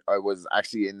fight, I was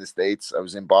actually in the States. I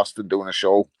was in Boston doing a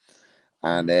show,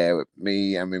 and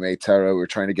me and my mate Tara were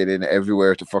trying to get in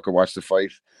everywhere to fucking watch the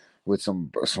fight. with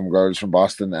some girls from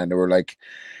Boston, and they were like,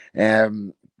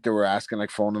 they were asking,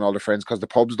 like, phoning all their friends, because the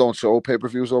pubs don't show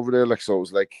pay-per-views over there, like, so it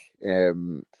was like,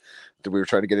 that we were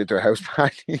trying to get into a house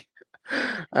party,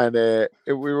 and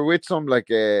we were with some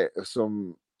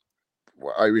some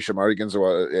Irish Americans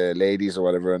or ladies or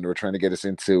whatever, and they were trying to get us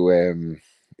into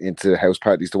house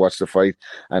parties to watch the fight,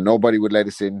 and nobody would let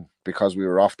us in because we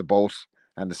were off the boat,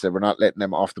 and they said, we're not letting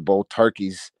them off the boat,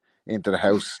 turkeys, into the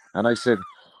house. And I said,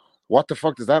 what the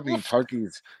fuck does that mean,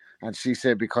 turkeys? And she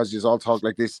said, because you all talk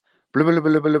like this, blah, blah,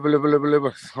 blah, blah, blah, blah, blah,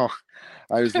 blah. So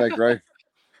I was like, right.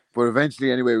 But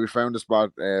eventually, anyway, we found a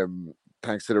spot.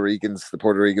 Thanks to the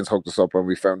Puerto Ricans hooked us up, and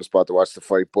we found a spot to watch the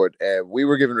fight. But we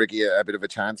were giving Ricky a bit of a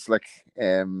chance, like,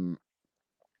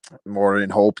 more in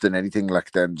hope than anything,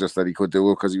 like, than just that he could do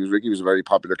it, because Ricky was a very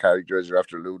popular character, as you're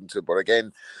after alluding to. But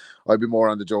again, I'd be more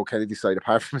on the Joe Kennedy side,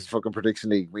 apart from his fucking prediction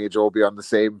league. Me and Joe be on the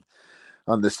same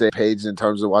page in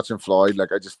terms of watching Floyd. Like,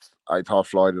 I thought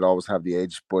Floyd would always have the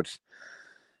edge, but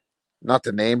not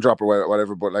the name drop or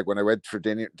whatever, but like when I went for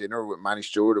dinner with Manny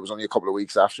Stewart, it was only a couple of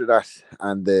weeks after that,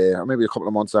 and or maybe a couple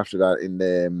of months after that, in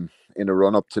the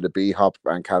run up to the B Hop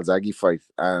and Calzaghe fight,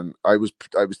 and I was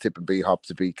tipping B Hop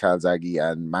to beat Calzaghe,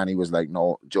 and Manny was like,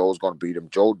 no, Joe's gonna beat him,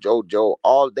 Joe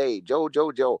all day,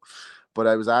 Joe. But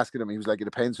I was asking him, he was like, it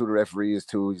depends who the referee is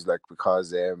too. He's like,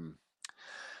 because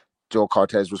Joe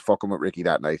Cortez was fucking with Ricky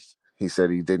that night. He said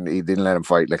he didn't let him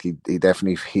fight. Like, he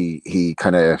definitely he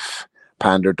kind of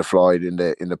pandered to Floyd in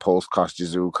the post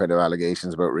Costa kind of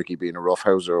allegations about Ricky being a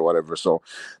roughhouser or whatever. So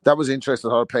that was interesting.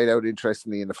 I thought it played out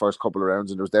interestingly in the first couple of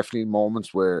rounds, and there was definitely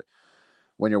moments where,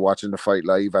 when you're watching the fight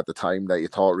live at the time, that you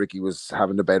thought Ricky was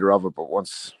having the better of it. But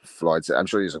once Floyd, I'm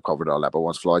sure he's covered all that, but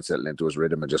once Floyd settled into his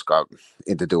rhythm and just got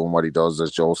into doing what he does,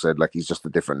 as Joe said, like, he's just a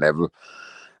different level.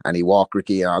 And he walked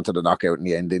Ricky onto the knockout in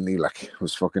the end, didn't he? Like, it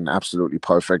was fucking absolutely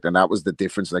perfect. And that was the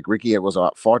difference. Like, Ricky was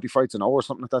 40 fights in or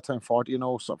something at that time, 40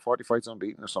 fights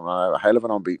unbeaten or something, a hell of an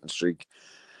unbeaten streak.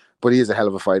 But he is a hell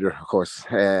of a fighter, of course,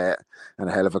 and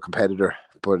a hell of a competitor.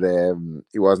 But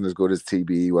he wasn't as good as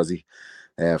TBE, was he?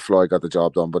 Floyd got the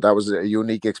job done. But that was a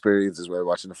unique experience as well,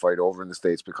 watching the fight over in the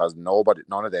States, because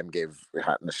none of them gave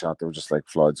Hatton a shot. They were just like,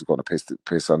 Floyd's going to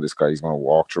piss on this guy. He's going to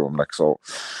walk through him. Like, so,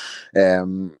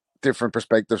 different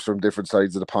perspectives from different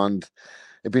sides of the pond.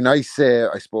 It'd be nice,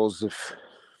 I suppose,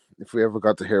 if we ever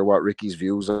got to hear what Ricky's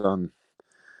views on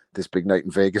this big night in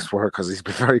Vegas were, because he's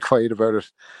been very quiet about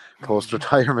it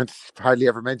post-retirement. Hardly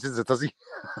ever mentions it, does he?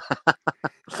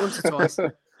 Once or twice.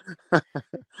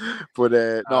 But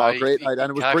no, great night, and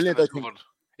it was brilliant. I think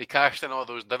he cashed in all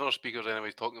those dinner speakers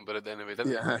anyway, talking about it anyway,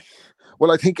 didn't he?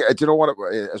 Well, I think, do you know what,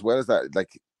 as well as that,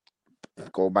 like,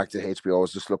 going back to HBO, I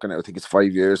was just looking at, I think it's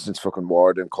 5 years since fucking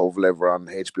Ward and Kovalev were on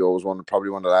HBO. It was probably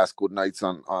one of the last good nights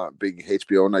on big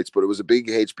HBO nights, but it was a big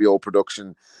HBO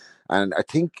production, and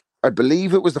I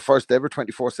believe it was the first ever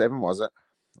 24/7, was it?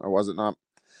 Or was it not?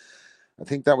 I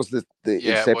think that was the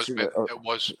inception. It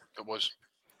was.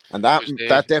 And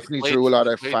that definitely drew a lot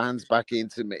of fans back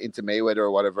into Mayweather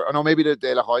or whatever. Oh no, maybe the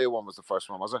De La Hoya one was the first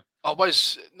one, was it?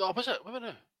 Was it? Wait a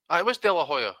minute. It was De La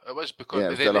Hoya. It was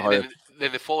because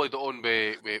then they followed it on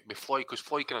with Floyd, because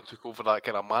Floyd kind of took over that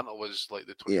kind of mantle, was like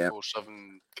the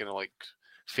 24/7 kind of like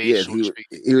face. Yeah,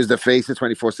 he was the face of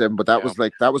 24/7, but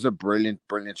that was a brilliant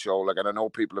show. Like, and I know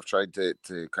people have tried to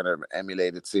kind of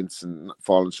emulate it since and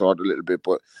fallen short a little bit,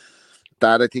 but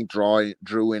that, I think,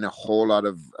 drew in a whole lot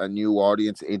of a new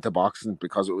audience into boxing,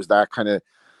 because it was that kind of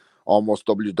almost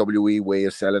WWE way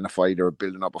of selling a fight or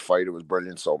building up a fight. It was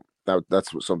brilliant. So that's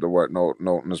something worth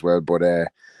noting as well. But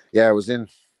I was in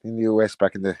the US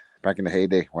back in the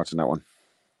heyday watching that one.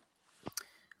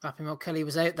 Rappy Milk Kelly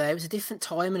was out there. It was a different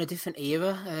time and a different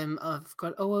era.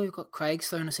 We've got Craig's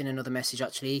thrown us in another message,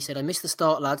 actually. He said, I missed the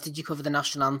start, lads. Did you cover the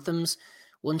national anthems?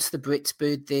 Once the Brits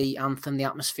booed the anthem, the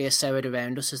atmosphere soured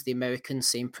around us as the Americans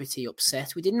seemed pretty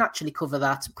upset. We didn't actually cover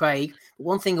that, Craig. But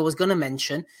one thing I was going to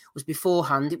mention was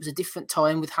beforehand, it was a different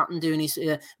time with Hatton doing his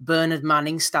Bernard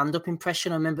Manning stand-up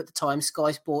impression. I remember at the time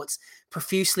Sky Sports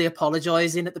profusely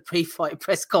apologising at the pre-fight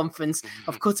press conference.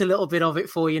 I've cut a little bit of it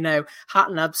for you now.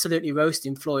 Hatton absolutely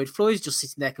roasting Floyd. Floyd's just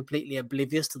sitting there completely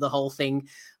oblivious to the whole thing.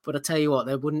 But I tell you what,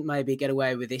 they wouldn't maybe get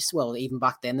away with this. Well, even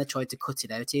back then, they tried to cut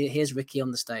it out. Here's Ricky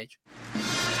on the stage.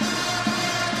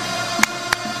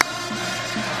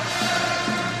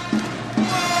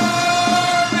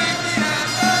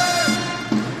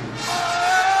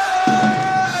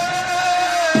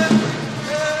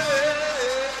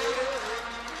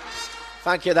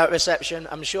 Thank you, that reception.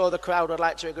 I'm sure the crowd would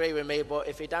like to agree with me, but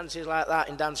if he dances like that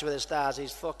in Dancing with the Stars,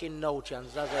 he's fucking no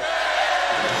chance, does he?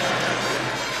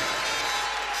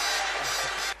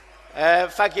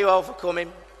 Thank you all for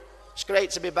coming. It's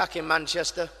great to be back in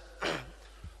Manchester.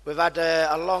 We've had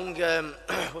a long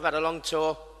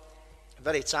tour, a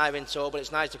very tiring tour, but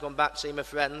it's nice to come back, see my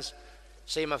friends,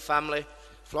 see my family.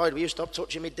 Floyd, will you stop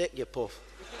touching me dick, you puff?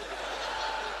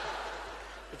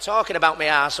 You're talking about my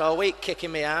ass all week,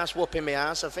 kicking my ass, whooping my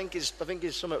ass. I think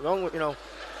there's something wrong with,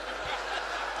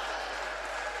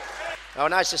 Oh,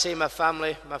 nice to see my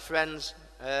family, my friends.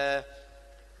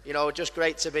 Just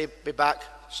great to be back.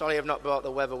 Sorry I've not brought the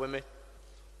weather with me.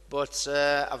 But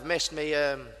I've missed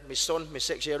my son, my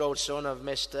 6-year-old son, I've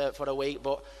missed for a week,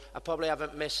 but I probably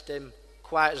haven't missed him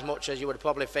quite as much as you would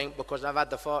probably think, because I've had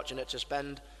the fortune to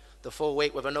spend the full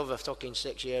week with another fucking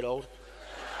 6-year-old.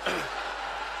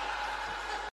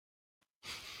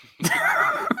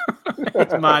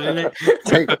 It's mad, isn't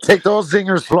it? Take those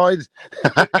zingers, Floyd.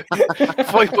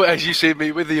 Floyd, but as you say,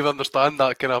 mate, whether you understand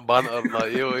that kind of banter and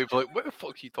that, he'd be like, what the fuck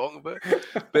are you talking about?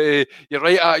 But you're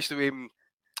right, actually.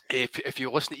 If you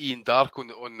listen to Ian Dark on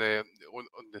the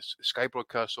Sky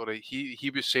broadcast, sorry,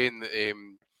 he was saying that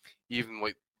even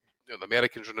like the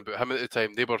Americans running about him at the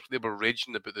time, they were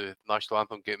raging about the national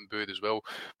anthem getting booed as well.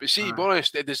 But see, to be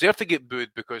honest, it deserved to get booed,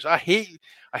 because I hate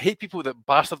people that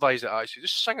bastardise it. Actually,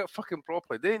 just sing it fucking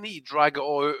properly. They need to drag it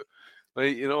all out,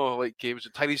 like it was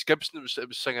Tyrese Gibson that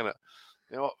was singing it.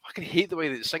 I fucking hate the way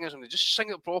that they sing it. Just sing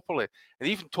it properly. And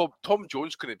even Tom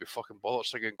Jones couldn't be fucking bothered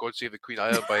singing "God Save the Queen"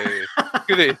 either.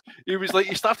 Could he? He was like,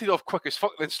 he started off quick as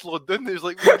fuck, then slowed down. He was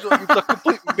like, it was a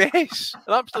complete mess,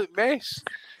 an absolute mess.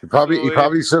 He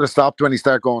probably should have stopped when he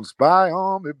started going, "Spy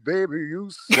on me, baby, you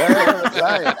said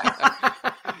right."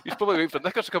 He's probably waiting for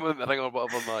Nickers to come in the ring or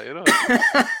whatever,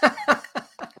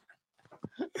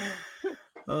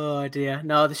 Oh dear.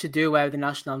 No, they should do away with the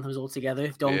national anthems altogether.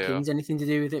 If Don King's anything to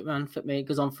do with it, man, for me, it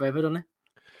goes on forever, doesn't it?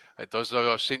 It does. I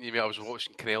was saying to you, mate, I was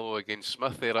watching Canelo against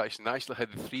Smith there. They actually had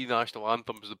the 3 national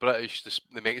anthems: the British,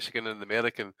 the Mexican, and the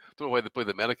American. I don't know why they played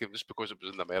the American, just because it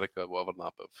was in America, whatever.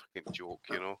 That but fucking joke,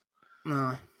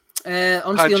 No.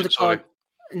 Onto the undercard. Sorry.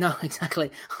 No,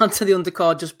 exactly. Onto the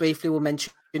undercard, just briefly, we'll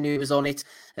mention who was on it.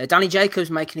 Danny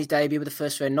Jacobs making his debut with a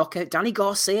first-round knockout. Danny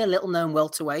Garcia, little-known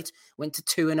welterweight, went to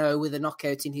 2-0 with a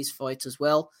knockout in his fight as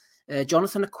well.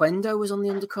 Jonathan Oquendo was on the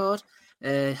undercard.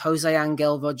 Jose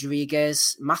Angel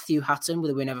Rodriguez, Matthew Hatton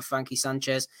with a win over Frankie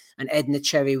Sanchez, and Edna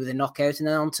Cherry with a knockout. And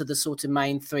then on to the sort of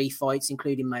main 3 fights,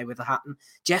 including Mayweather Hatton.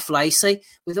 Jeff Lacey,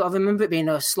 I remember it being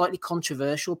a slightly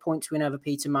controversial point to win over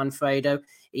Peter Manfredo.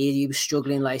 He was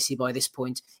struggling, Lacey, by this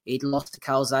point. He'd lost to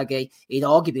Calzaghe. He'd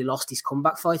arguably lost his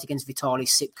comeback fight against Vitaly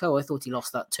Sitko. I thought he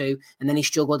lost that too. And then he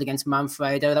struggled against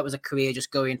Manfredo. That was a career just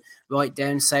going right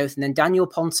down south. And then Daniel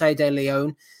Ponce de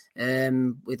Leon,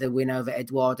 with a win over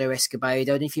Eduardo Escobedo. I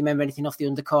don't know if you remember anything off the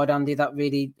undercard, Andy, that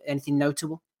really, anything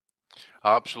notable?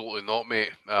 Absolutely not,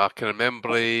 mate. I can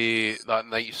remember that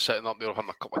night sitting up there having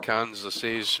a couple of cans, as I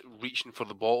says, reaching for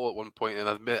the bottle at one point,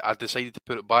 and I decided to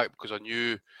put it back because I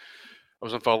knew I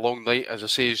was in for a long night. As I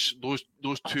says, those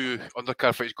 2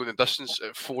 undercard fights going the distance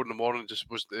at 4 a.m.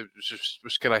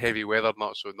 was kind of heavy weather and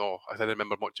that. So no, I didn't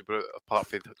remember much about it apart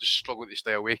from just struggling to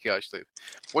stay awake. Actually,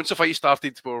 once the fight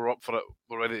started, we were up for it.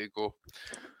 We're ready to go.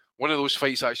 One of those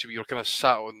fights actually, where you're kind of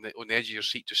sat on the edge of your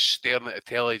seat, just staring at the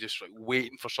telly, just like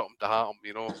waiting for something to happen.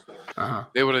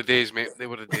 They were the days, mate. They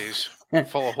were the days.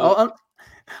 Full of hope.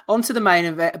 Onto the main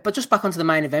event, but just back onto the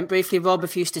main event briefly, Rob. A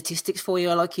few statistics for you.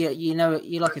 I like you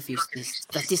like a few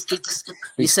statistics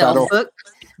yourself.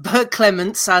 Burt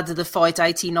Clements had the fight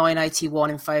 89-81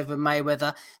 in favour of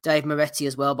Mayweather. Dave Moretti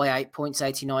as well by 8 points,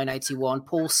 89-81.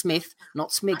 Paul Smith, not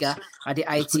Smigger, had it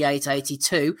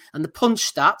 88-82. And the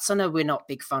punch stats, I know we're not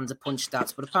big fans of punch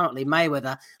stats, but apparently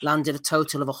Mayweather landed a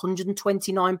total of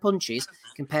 129 punches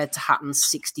compared to Hatton's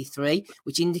 63,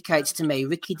 which indicates to me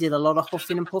Ricky did a lot of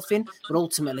huffing and puffing, but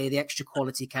ultimately the extra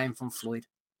quality came from Floyd.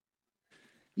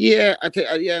 Yeah, I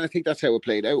think that's how it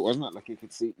played out, wasn't it? Like you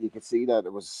could see that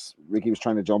it was Ricky was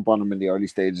trying to jump on him in the early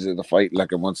stages of the fight.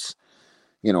 Like, and once,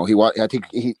 I think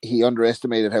he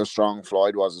underestimated how strong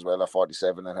Floyd was as well at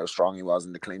 47 and how strong he was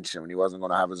in the clinch. And when he wasn't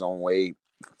going to have his own way,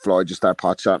 Floyd just started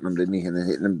pot shotting him, didn't he? And then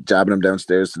hitting him, jabbing him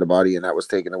downstairs to the body, and that was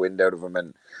taking the wind out of him.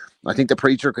 And I think the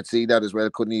preacher could see that as well,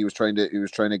 couldn't he? He was trying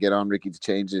to get on Ricky to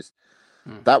change it.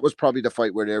 That was probably the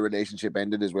fight where their relationship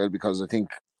ended as well, because I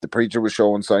think the preacher was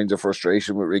showing signs of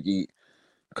frustration with Ricky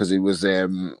because he was I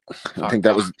think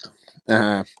that was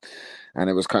and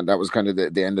it was kind of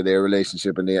the end of their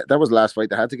relationship, and that was the last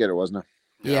fight they had together, wasn't it?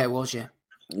 Yeah, it was.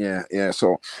 Yeah.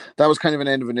 So that was kind of an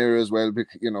end of an era as well,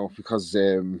 because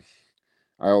I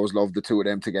always loved the two of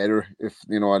them together. If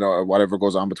I know whatever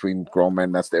goes on between grown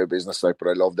men, that's their business. Like, but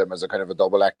I love them as a kind of a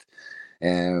double act.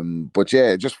 But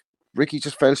yeah, Ricky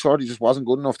just fell short. He just wasn't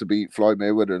good enough to beat Floyd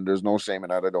Mayweather, and there's no shame in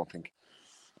that, I don't think.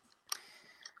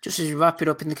 Just as we wrap it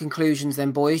up in the conclusions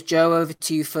then, boys. Joe, over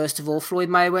to you first of all. Floyd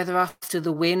Mayweather, after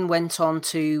the win, went on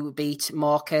to beat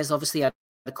Marquez. Obviously, had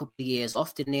a couple of years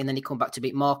off, didn't he? And then he come back to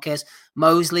beat Marquez.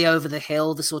 Mosley over the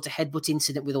hill, the sort of headbutt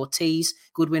incident with Ortiz.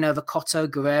 Good win over Cotto,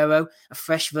 Guerrero, a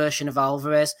fresh version of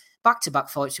Alvarez. Back-to-back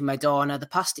fights with Maidana, the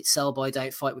past its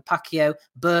sell-by-date fight with Pacquiao,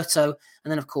 Berto,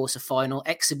 and then, of course, a final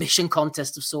exhibition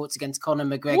contest of sorts against Conor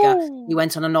McGregor. Woo! He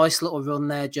went on a nice little run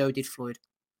there, Joe did, Floyd.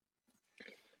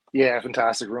 Yeah,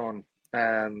 fantastic run.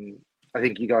 I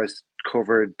think you guys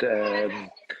covered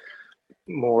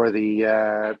more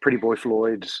the Pretty Boy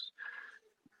Floyd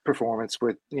performance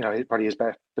with, probably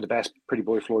the best Pretty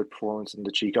Boy Floyd performance in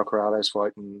the Chico Corrales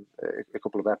fight a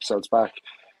couple of episodes back.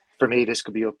 For me, this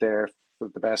could be up there for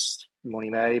the best Money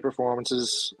May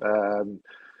performances.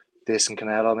 This and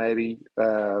Canelo, maybe,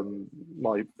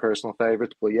 my personal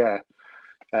favourite. But yeah,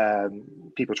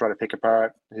 people try to pick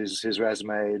apart his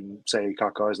resume and say he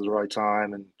caught guys at the right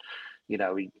time, and he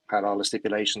had all the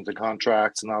stipulations and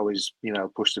contracts and always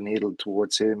pushed the needle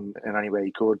towards him in any way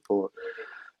he could. But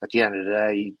at the end of the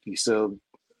day, he still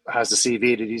has the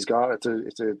CV that he's got.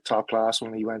 It's a top class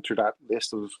when he went through that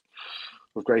list of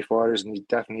great fighters, and he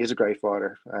definitely is a great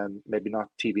fighter. And maybe not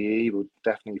TBE, but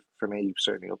definitely for me,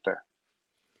 certainly up there.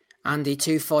 Andy,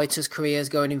 two fighters' careers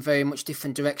going in very much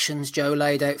different directions. Joe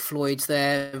laid out Floyd's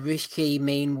there. Ricky,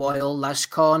 meanwhile,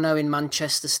 Lascano in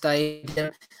Manchester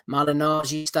Stadium.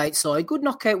 Malignaggi stateside. Good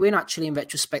knockout win, actually, in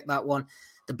retrospect, that one.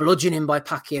 The bludgeoning by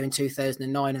Pacquiao in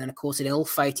 2009. And then, of course, an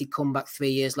ill-fated comeback 3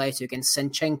 years later against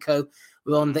Senchenko.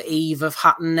 We're on the eve of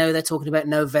Hatton now. They're talking about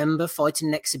November, fighting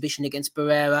an exhibition against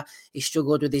Barrera. He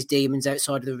struggled with his demons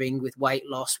outside of the ring with weight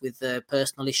loss, with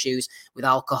personal issues, with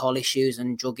alcohol issues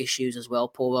and drug issues as well.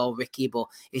 Poor old Ricky, but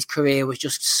his career was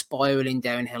just spiralling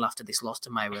downhill after this loss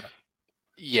to Mayweather.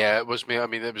 Yeah, it was, mate. I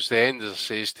mean, it was the end, as I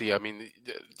says to you. I mean,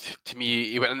 to me,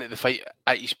 he went into the fight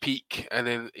at his peak, and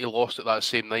then he lost it that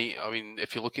same night. I mean,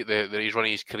 if you look at his run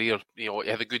of his career, he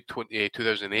had a good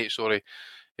 2008,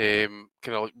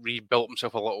 kind of rebuilt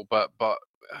himself a little bit, but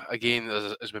again,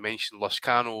 as we mentioned,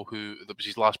 Lascano, that was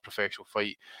his last professional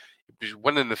fight, he was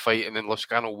winning the fight, and then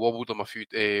Lascano wobbled him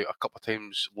a couple of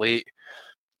times late.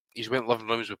 He's went 11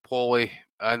 rounds with Paulie,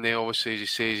 and then obviously, as he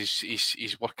says,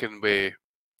 he's working with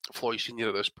Floyd Senior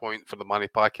at this point for the Manny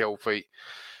Pacquiao fight.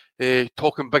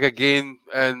 Talking big again,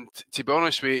 and to be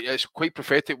honest with you, it's quite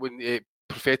prophetic when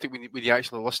you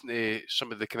actually listen to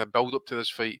some of the kind of build up to this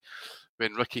fight.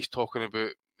 When Ricky's talking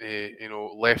about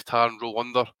left hand roll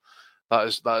under, that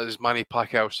is Manny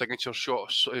Pacquiao's signature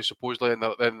shot, supposedly, and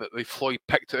then Floyd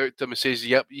picked it out to him and says,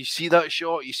 "Yep, you see that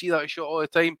shot all the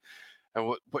time."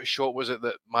 And what shot was it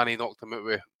that Manny knocked him out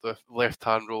with? The left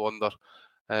hand roll under.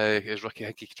 As Ricky, I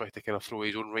think he tried to kind of throw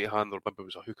his own right hand, or maybe it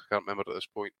was a hook, I can't remember at this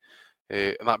point,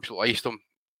 and absolutely iced him.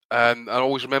 And I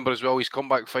always remember as well his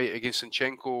comeback fight against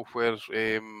Senchenko, where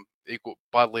he got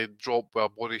badly dropped with a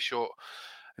body shot,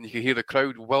 and you could hear the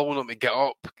crowd willing him to get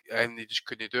up, and he just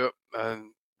couldn't do it.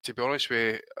 And to be honest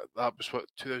with you, that was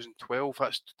 2012.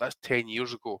 That's 10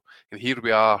 years ago, and here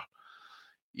we are.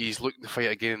 He's looking to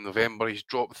fight again in November. He's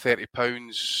dropped 30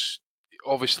 pounds.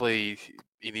 Obviously,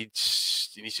 he needs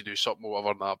to do something or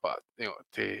whatever than that. But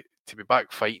to be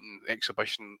back fighting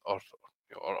exhibition or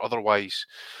otherwise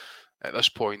at this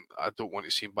point, I don't want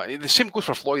to see him back. The same goes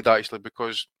for Floyd, actually,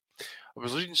 because I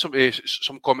was reading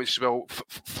some comments as well.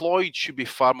 Floyd should be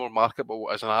far more marketable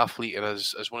as an athlete and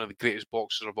as one of the greatest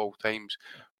boxers of all times,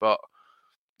 but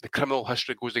the criminal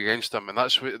history goes against him, and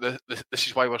that's this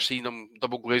is why we're seeing him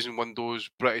double glazing windows,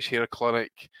 British Hair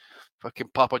Clinic, fucking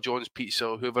Papa John's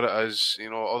Pizza, whoever it is,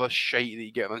 all this shite that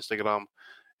you get on Instagram.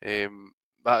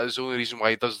 That is the only reason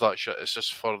why he does that shit. It's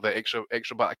just for the extra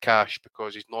bit of cash,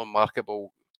 because he's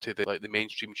non-marketable to the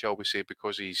mainstream, shall we say,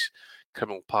 because he's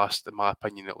criminal past, in my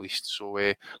opinion, at least. So,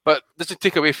 but doesn't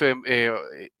take away from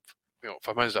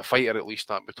from him as a fighter, at least.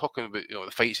 That we're talking about,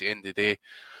 the fights at the end of the day.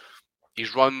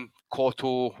 He's run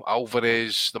Cotto,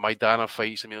 Alvarez, the Maidana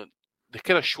fights. I mean, the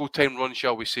kind of Showtime run,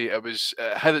 shall we say, it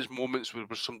had its moments where there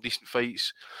were some decent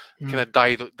fights. Kind of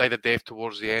died a death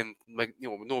towards the end. We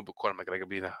know about Conor McGregor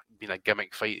being a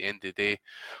gimmick fight at the end of the day.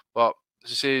 But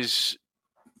as it says,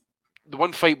 the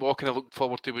one fight we all kind of looked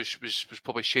forward to was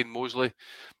probably Shane Mosley.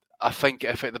 I think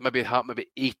if it maybe happened maybe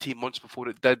 18 months before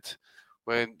it did,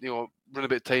 when run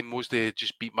about time Mosley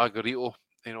just beat Margarito.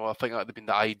 I think that would have been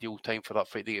the ideal time for that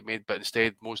fight to get made, but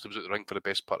instead Mosley was at the ring for the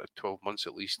best part of 12 months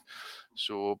at least.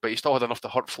 So, but he still had enough to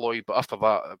hurt Floyd. But after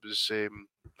that, it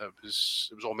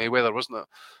was all Mayweather, wasn't it?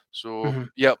 So,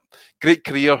 yeah, great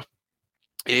career.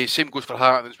 Same goes for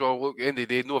Hatton as well. Look, at the end of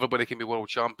the day, not everybody can be world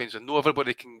champions, and not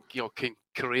everybody can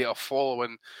create a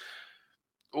following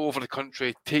over the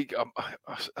country, take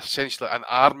essentially an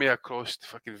army across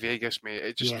fucking Vegas, mate.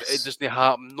 It doesn't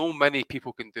happen. No many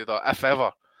people can do that, if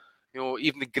ever.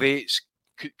 Even the greats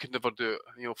could never do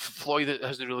it. Floyd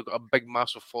hasn't really got a big,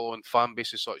 massive following, fan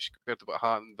base as such compared to what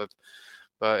Hatton did.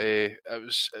 But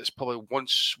it's probably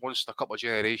once in a couple of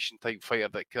generation type fighter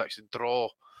that could actually draw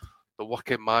the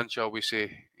working man, shall we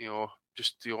say?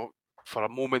 Just for a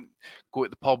moment, go to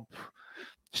the pub,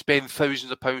 spend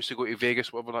thousands of pounds to go to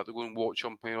Vegas, whatever, not to go and watch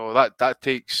them. That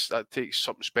takes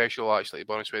something special, actually, to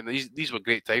be honest with you. And these were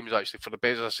great times, actually, for the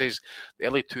best. As I says, the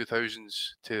early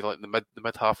 2000s to like the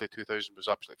mid half of 2000 was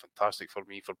absolutely fantastic for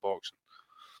me for boxing.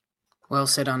 Well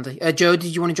said, Andy. Joe,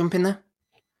 did you want to jump in there?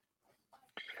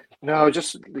 No,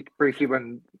 just briefly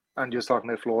when Andy was talking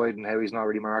about Floyd and how he's not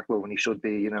really marketable when he should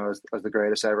be, as the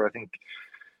greatest ever. I think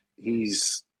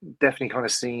he's definitely kind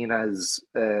of seen as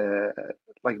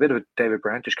like a bit of a David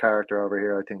Brentish character over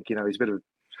here. I think he's a bit of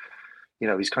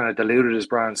he's kind of diluted his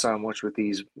brand so much with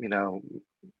these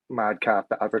madcap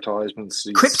advertisements.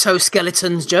 Crypto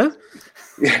skeletons, Joe.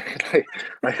 Yeah,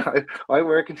 I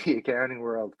work in the accounting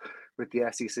world with the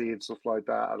SEC and stuff like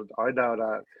that. And I know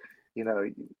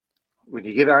that when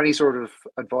you give any sort of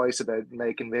advice about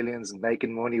making millions and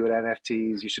making money with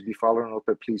NFTs, you should be following up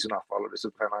with please do not follow this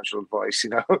as financial advice.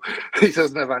 He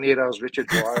doesn't have any of those Richard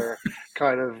Dwyer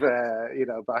kind of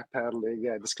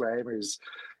backpedaling disclaimers.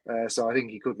 So I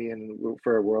think he could be in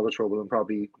for a world of trouble and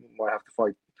probably might have to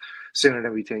fight sooner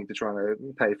than we think to try to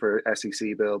pay for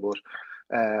SEC bill. But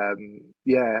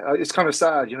it's kind of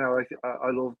sad.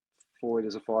 I love Floyd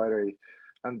as a fighter.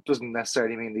 And it doesn't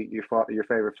necessarily mean that your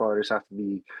favourite fighters have to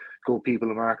be good people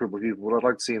and marketable people, but I'd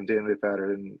like to see him doing a bit better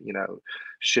than,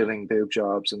 shilling boob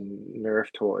jobs and Nerf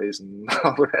toys and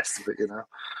all the rest of it,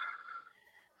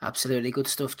 Absolutely good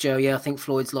stuff, Joe. Yeah, I think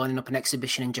Floyd's lining up an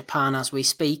exhibition in Japan as we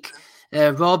speak.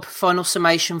 Rob, final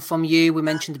summation from you. We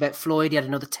mentioned about Floyd. He had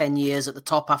another 10 years at the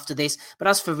top after this. But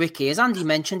as for Ricky, as Andy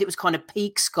mentioned, it was kind of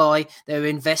peak sky. They were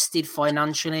invested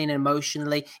financially and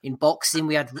emotionally in boxing.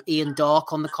 We had Ian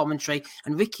Darke on the commentary.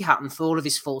 And Ricky Hatton, for all of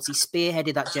his faults, he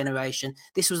spearheaded that generation.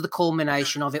 This was the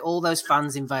culmination of it. All those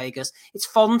fans in Vegas. It's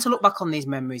fun to look back on these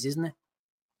memories, isn't it?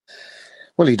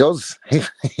 Well, he does.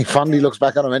 He fondly looks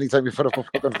back on him anytime you put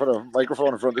a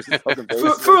microphone in front of his fucking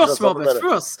face. For us, Robert, for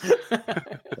us.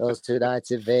 Those 2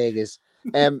 nights in Vegas.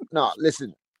 No,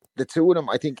 listen, the two of them,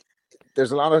 I think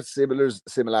there's a lot of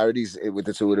similarities with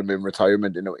the two of them in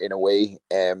retirement in a way.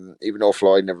 Even though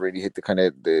Floyd never really hit the kind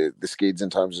of the skids in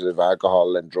terms of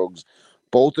alcohol and drugs,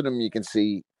 both of them you can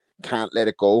see can't let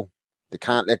it go. They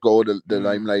can't let go of the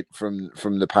limelight from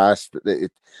the past.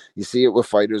 You see it with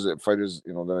fighters that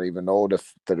don't even know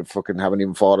that fucking haven't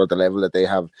even fought at the level that they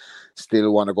have,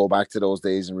 still want to go back to those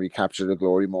days and recapture the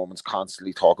glory moments,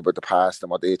 constantly talk about the past and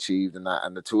what they achieved and that.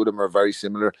 And the two of them are very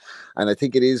similar. And I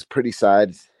think it is pretty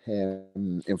sad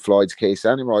in Floyd's case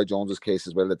and in Roy Jones's case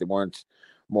as well that they weren't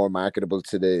more marketable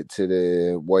to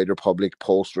the wider public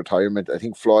post-retirement. I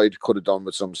think Floyd could have done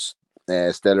with some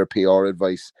stellar PR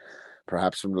advice,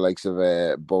 perhaps from the likes of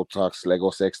Botox,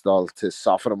 Lego sex doll, to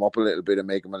soften him up a little bit and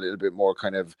make him a little bit more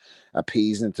kind of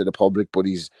appeasing to the public. But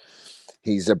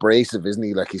he's abrasive, isn't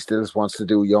he? Like, he still wants to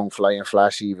do young, fly and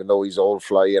flashy, even though he's old,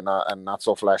 fly and not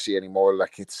so flashy anymore.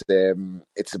 Like, it's a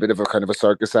bit of a kind of a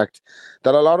circus act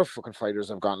that a lot of fucking fighters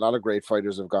have gone. A lot of great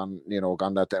fighters have gone down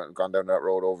that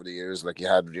road over the years. Like, you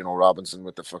had Robinson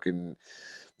with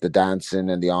the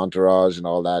dancing and the entourage and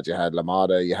all that. You had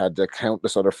Lamada, you had the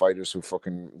countless other fighters who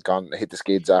fucking hit the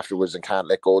skids afterwards and can't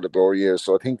let go of the glory years.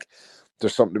 So I think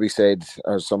there's something to be said,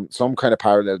 or some kind of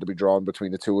parallel to be drawn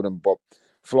between the two of them. But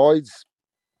Floyd's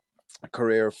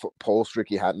career post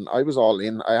Ricky Hatton, I was all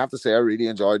in. I have to say, I really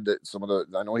enjoyed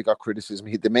I know he got criticism.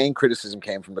 The main criticism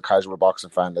came from the casual boxing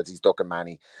fan that he's ducking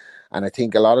Manny. And I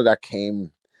think a lot of that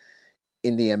came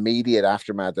in the immediate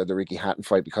aftermath of the Ricky Hatton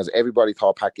fight, because everybody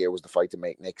thought Pacquiao was the fight to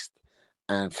make next,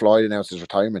 and Floyd announced his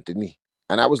retirement, didn't he?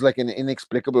 And that was like an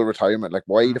inexplicable retirement. Like,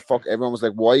 why the fuck? Everyone was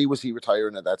like, why was he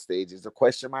retiring at that stage? Is there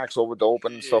question marks over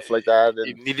doping and stuff like that? And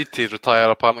he needed to retire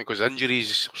apparently because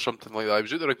injuries or something like that. He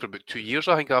was out there for about 2 years,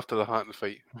 I think, after the Hatton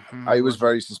fight. I was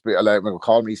very suspicious. Like,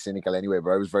 call me cynical anyway,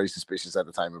 but I was very suspicious at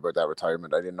the time about that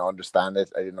retirement. I didn't understand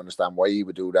it. I didn't understand why he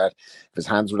would do that. If his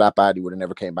hands were that bad, he would have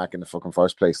never came back in the fucking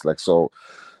first place. Like, so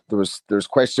there's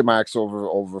question marks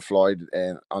over Floyd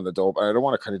on the dope. And I don't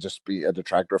want to kind of just be a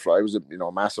detractor of Floyd. I was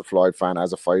a massive Floyd fan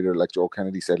as a fighter. Like Joe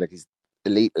Kennedy said, like, he's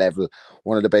elite level,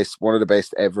 one of the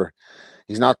best ever.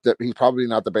 He's probably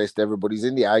not the best ever, but he's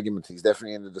in the argument. He's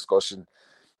definitely in the discussion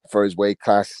for his weight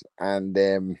class. And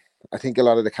I think a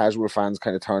lot of the casual fans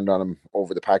kind of turned on him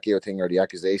over the Pacquiao thing, or the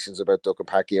accusations about ducking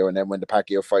Pacquiao. And then when the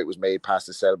Pacquiao fight was made past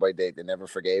the sell-by date, they never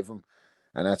forgave him.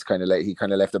 and that's kind of like he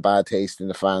kind of left a bad taste in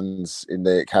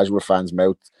the casual fans'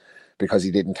 mouth because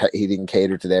he didn't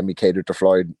cater to them. He catered to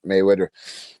Floyd Mayweather,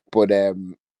 but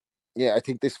yeah, I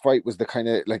think this fight was kind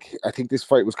of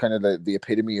the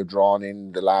epitome of drawing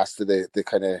in the last of the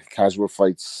kind of casual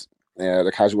fights,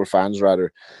 the casual fans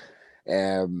rather.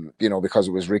 Because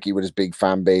it was Ricky with his big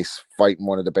fan base fighting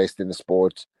one of the best in the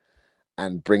sport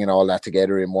and bringing all that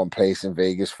together in one place in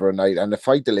Vegas for a night. And the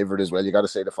fight delivered as well. You got to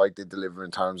say the fight did deliver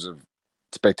in terms of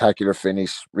spectacular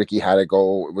finish. Ricky had a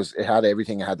go. It had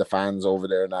everything. It had the fans over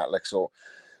there and that, like, so.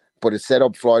 But it set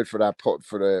up Floyd for that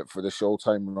for the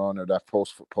Showtime run, or that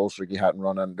post Ricky Hatton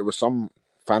run, and there were some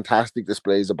fantastic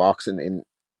displays of boxing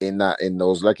in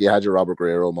those. Like, you had your Robert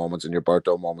Guerrero moments and your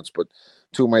Berto moments, but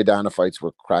two Maidana fights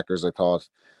were crackers, I thought.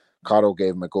 Cotto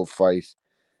gave him a good fight.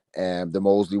 The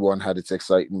Mosley one had its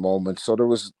exciting moments. So there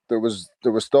was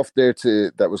stuff there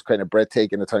that was kind of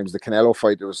breathtaking at times. The Canelo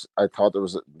fight, I thought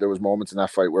there was moments in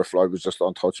that fight where Floyd was just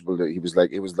untouchable. It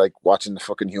was like watching the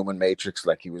fucking human Matrix.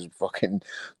 Like, he was fucking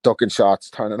ducking shots,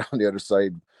 turning on the other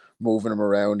side, moving him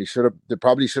around. They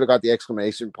probably should have got the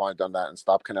exclamation point on that and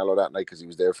stopped Canelo that night, because he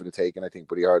was there for the taking, I think,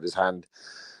 but he hurt his hand.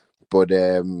 But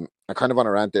I kind of want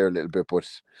to rant there a little bit, but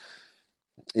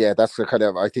yeah, that's the kind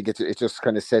of, I think it just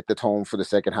kind of set the tone for the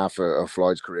second half of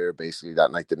Floyd's career, basically,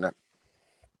 that night, didn't it?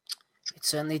 It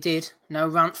certainly did. No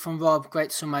rant from Rob.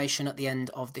 Great summation at the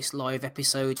end of this live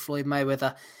episode. Floyd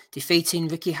Mayweather defeating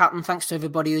Ricky Hatton. Thanks to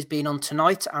everybody who's been on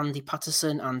tonight. Andy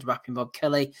Patterson and Rapping Rob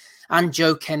Kelly. And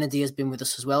Joe Kennedy has been with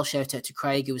us as well. Shout out to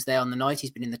Craig, who was there on the night.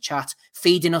 He's been in the chat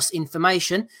feeding us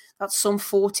information. That's some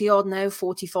 40 odd now,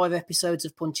 45 episodes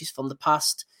of Punches from the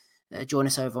Past. Join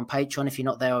us over on Patreon if you're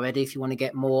not there already. If you want to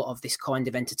get more of this kind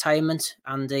of entertainment,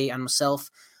 Andy and myself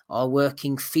are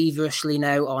working feverishly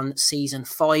now on season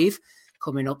 5.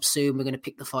 Coming up soon. We're going to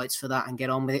pick the fights for that and get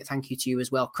on with it. Thank you to you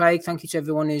as well, Craig. Thank you to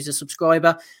everyone who's a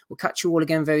subscriber. We'll catch you all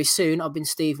again very soon. I've been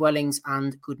Steve Wellings,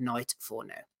 and good night for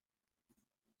now.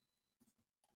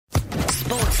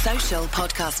 Sports Social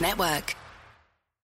Podcast Network.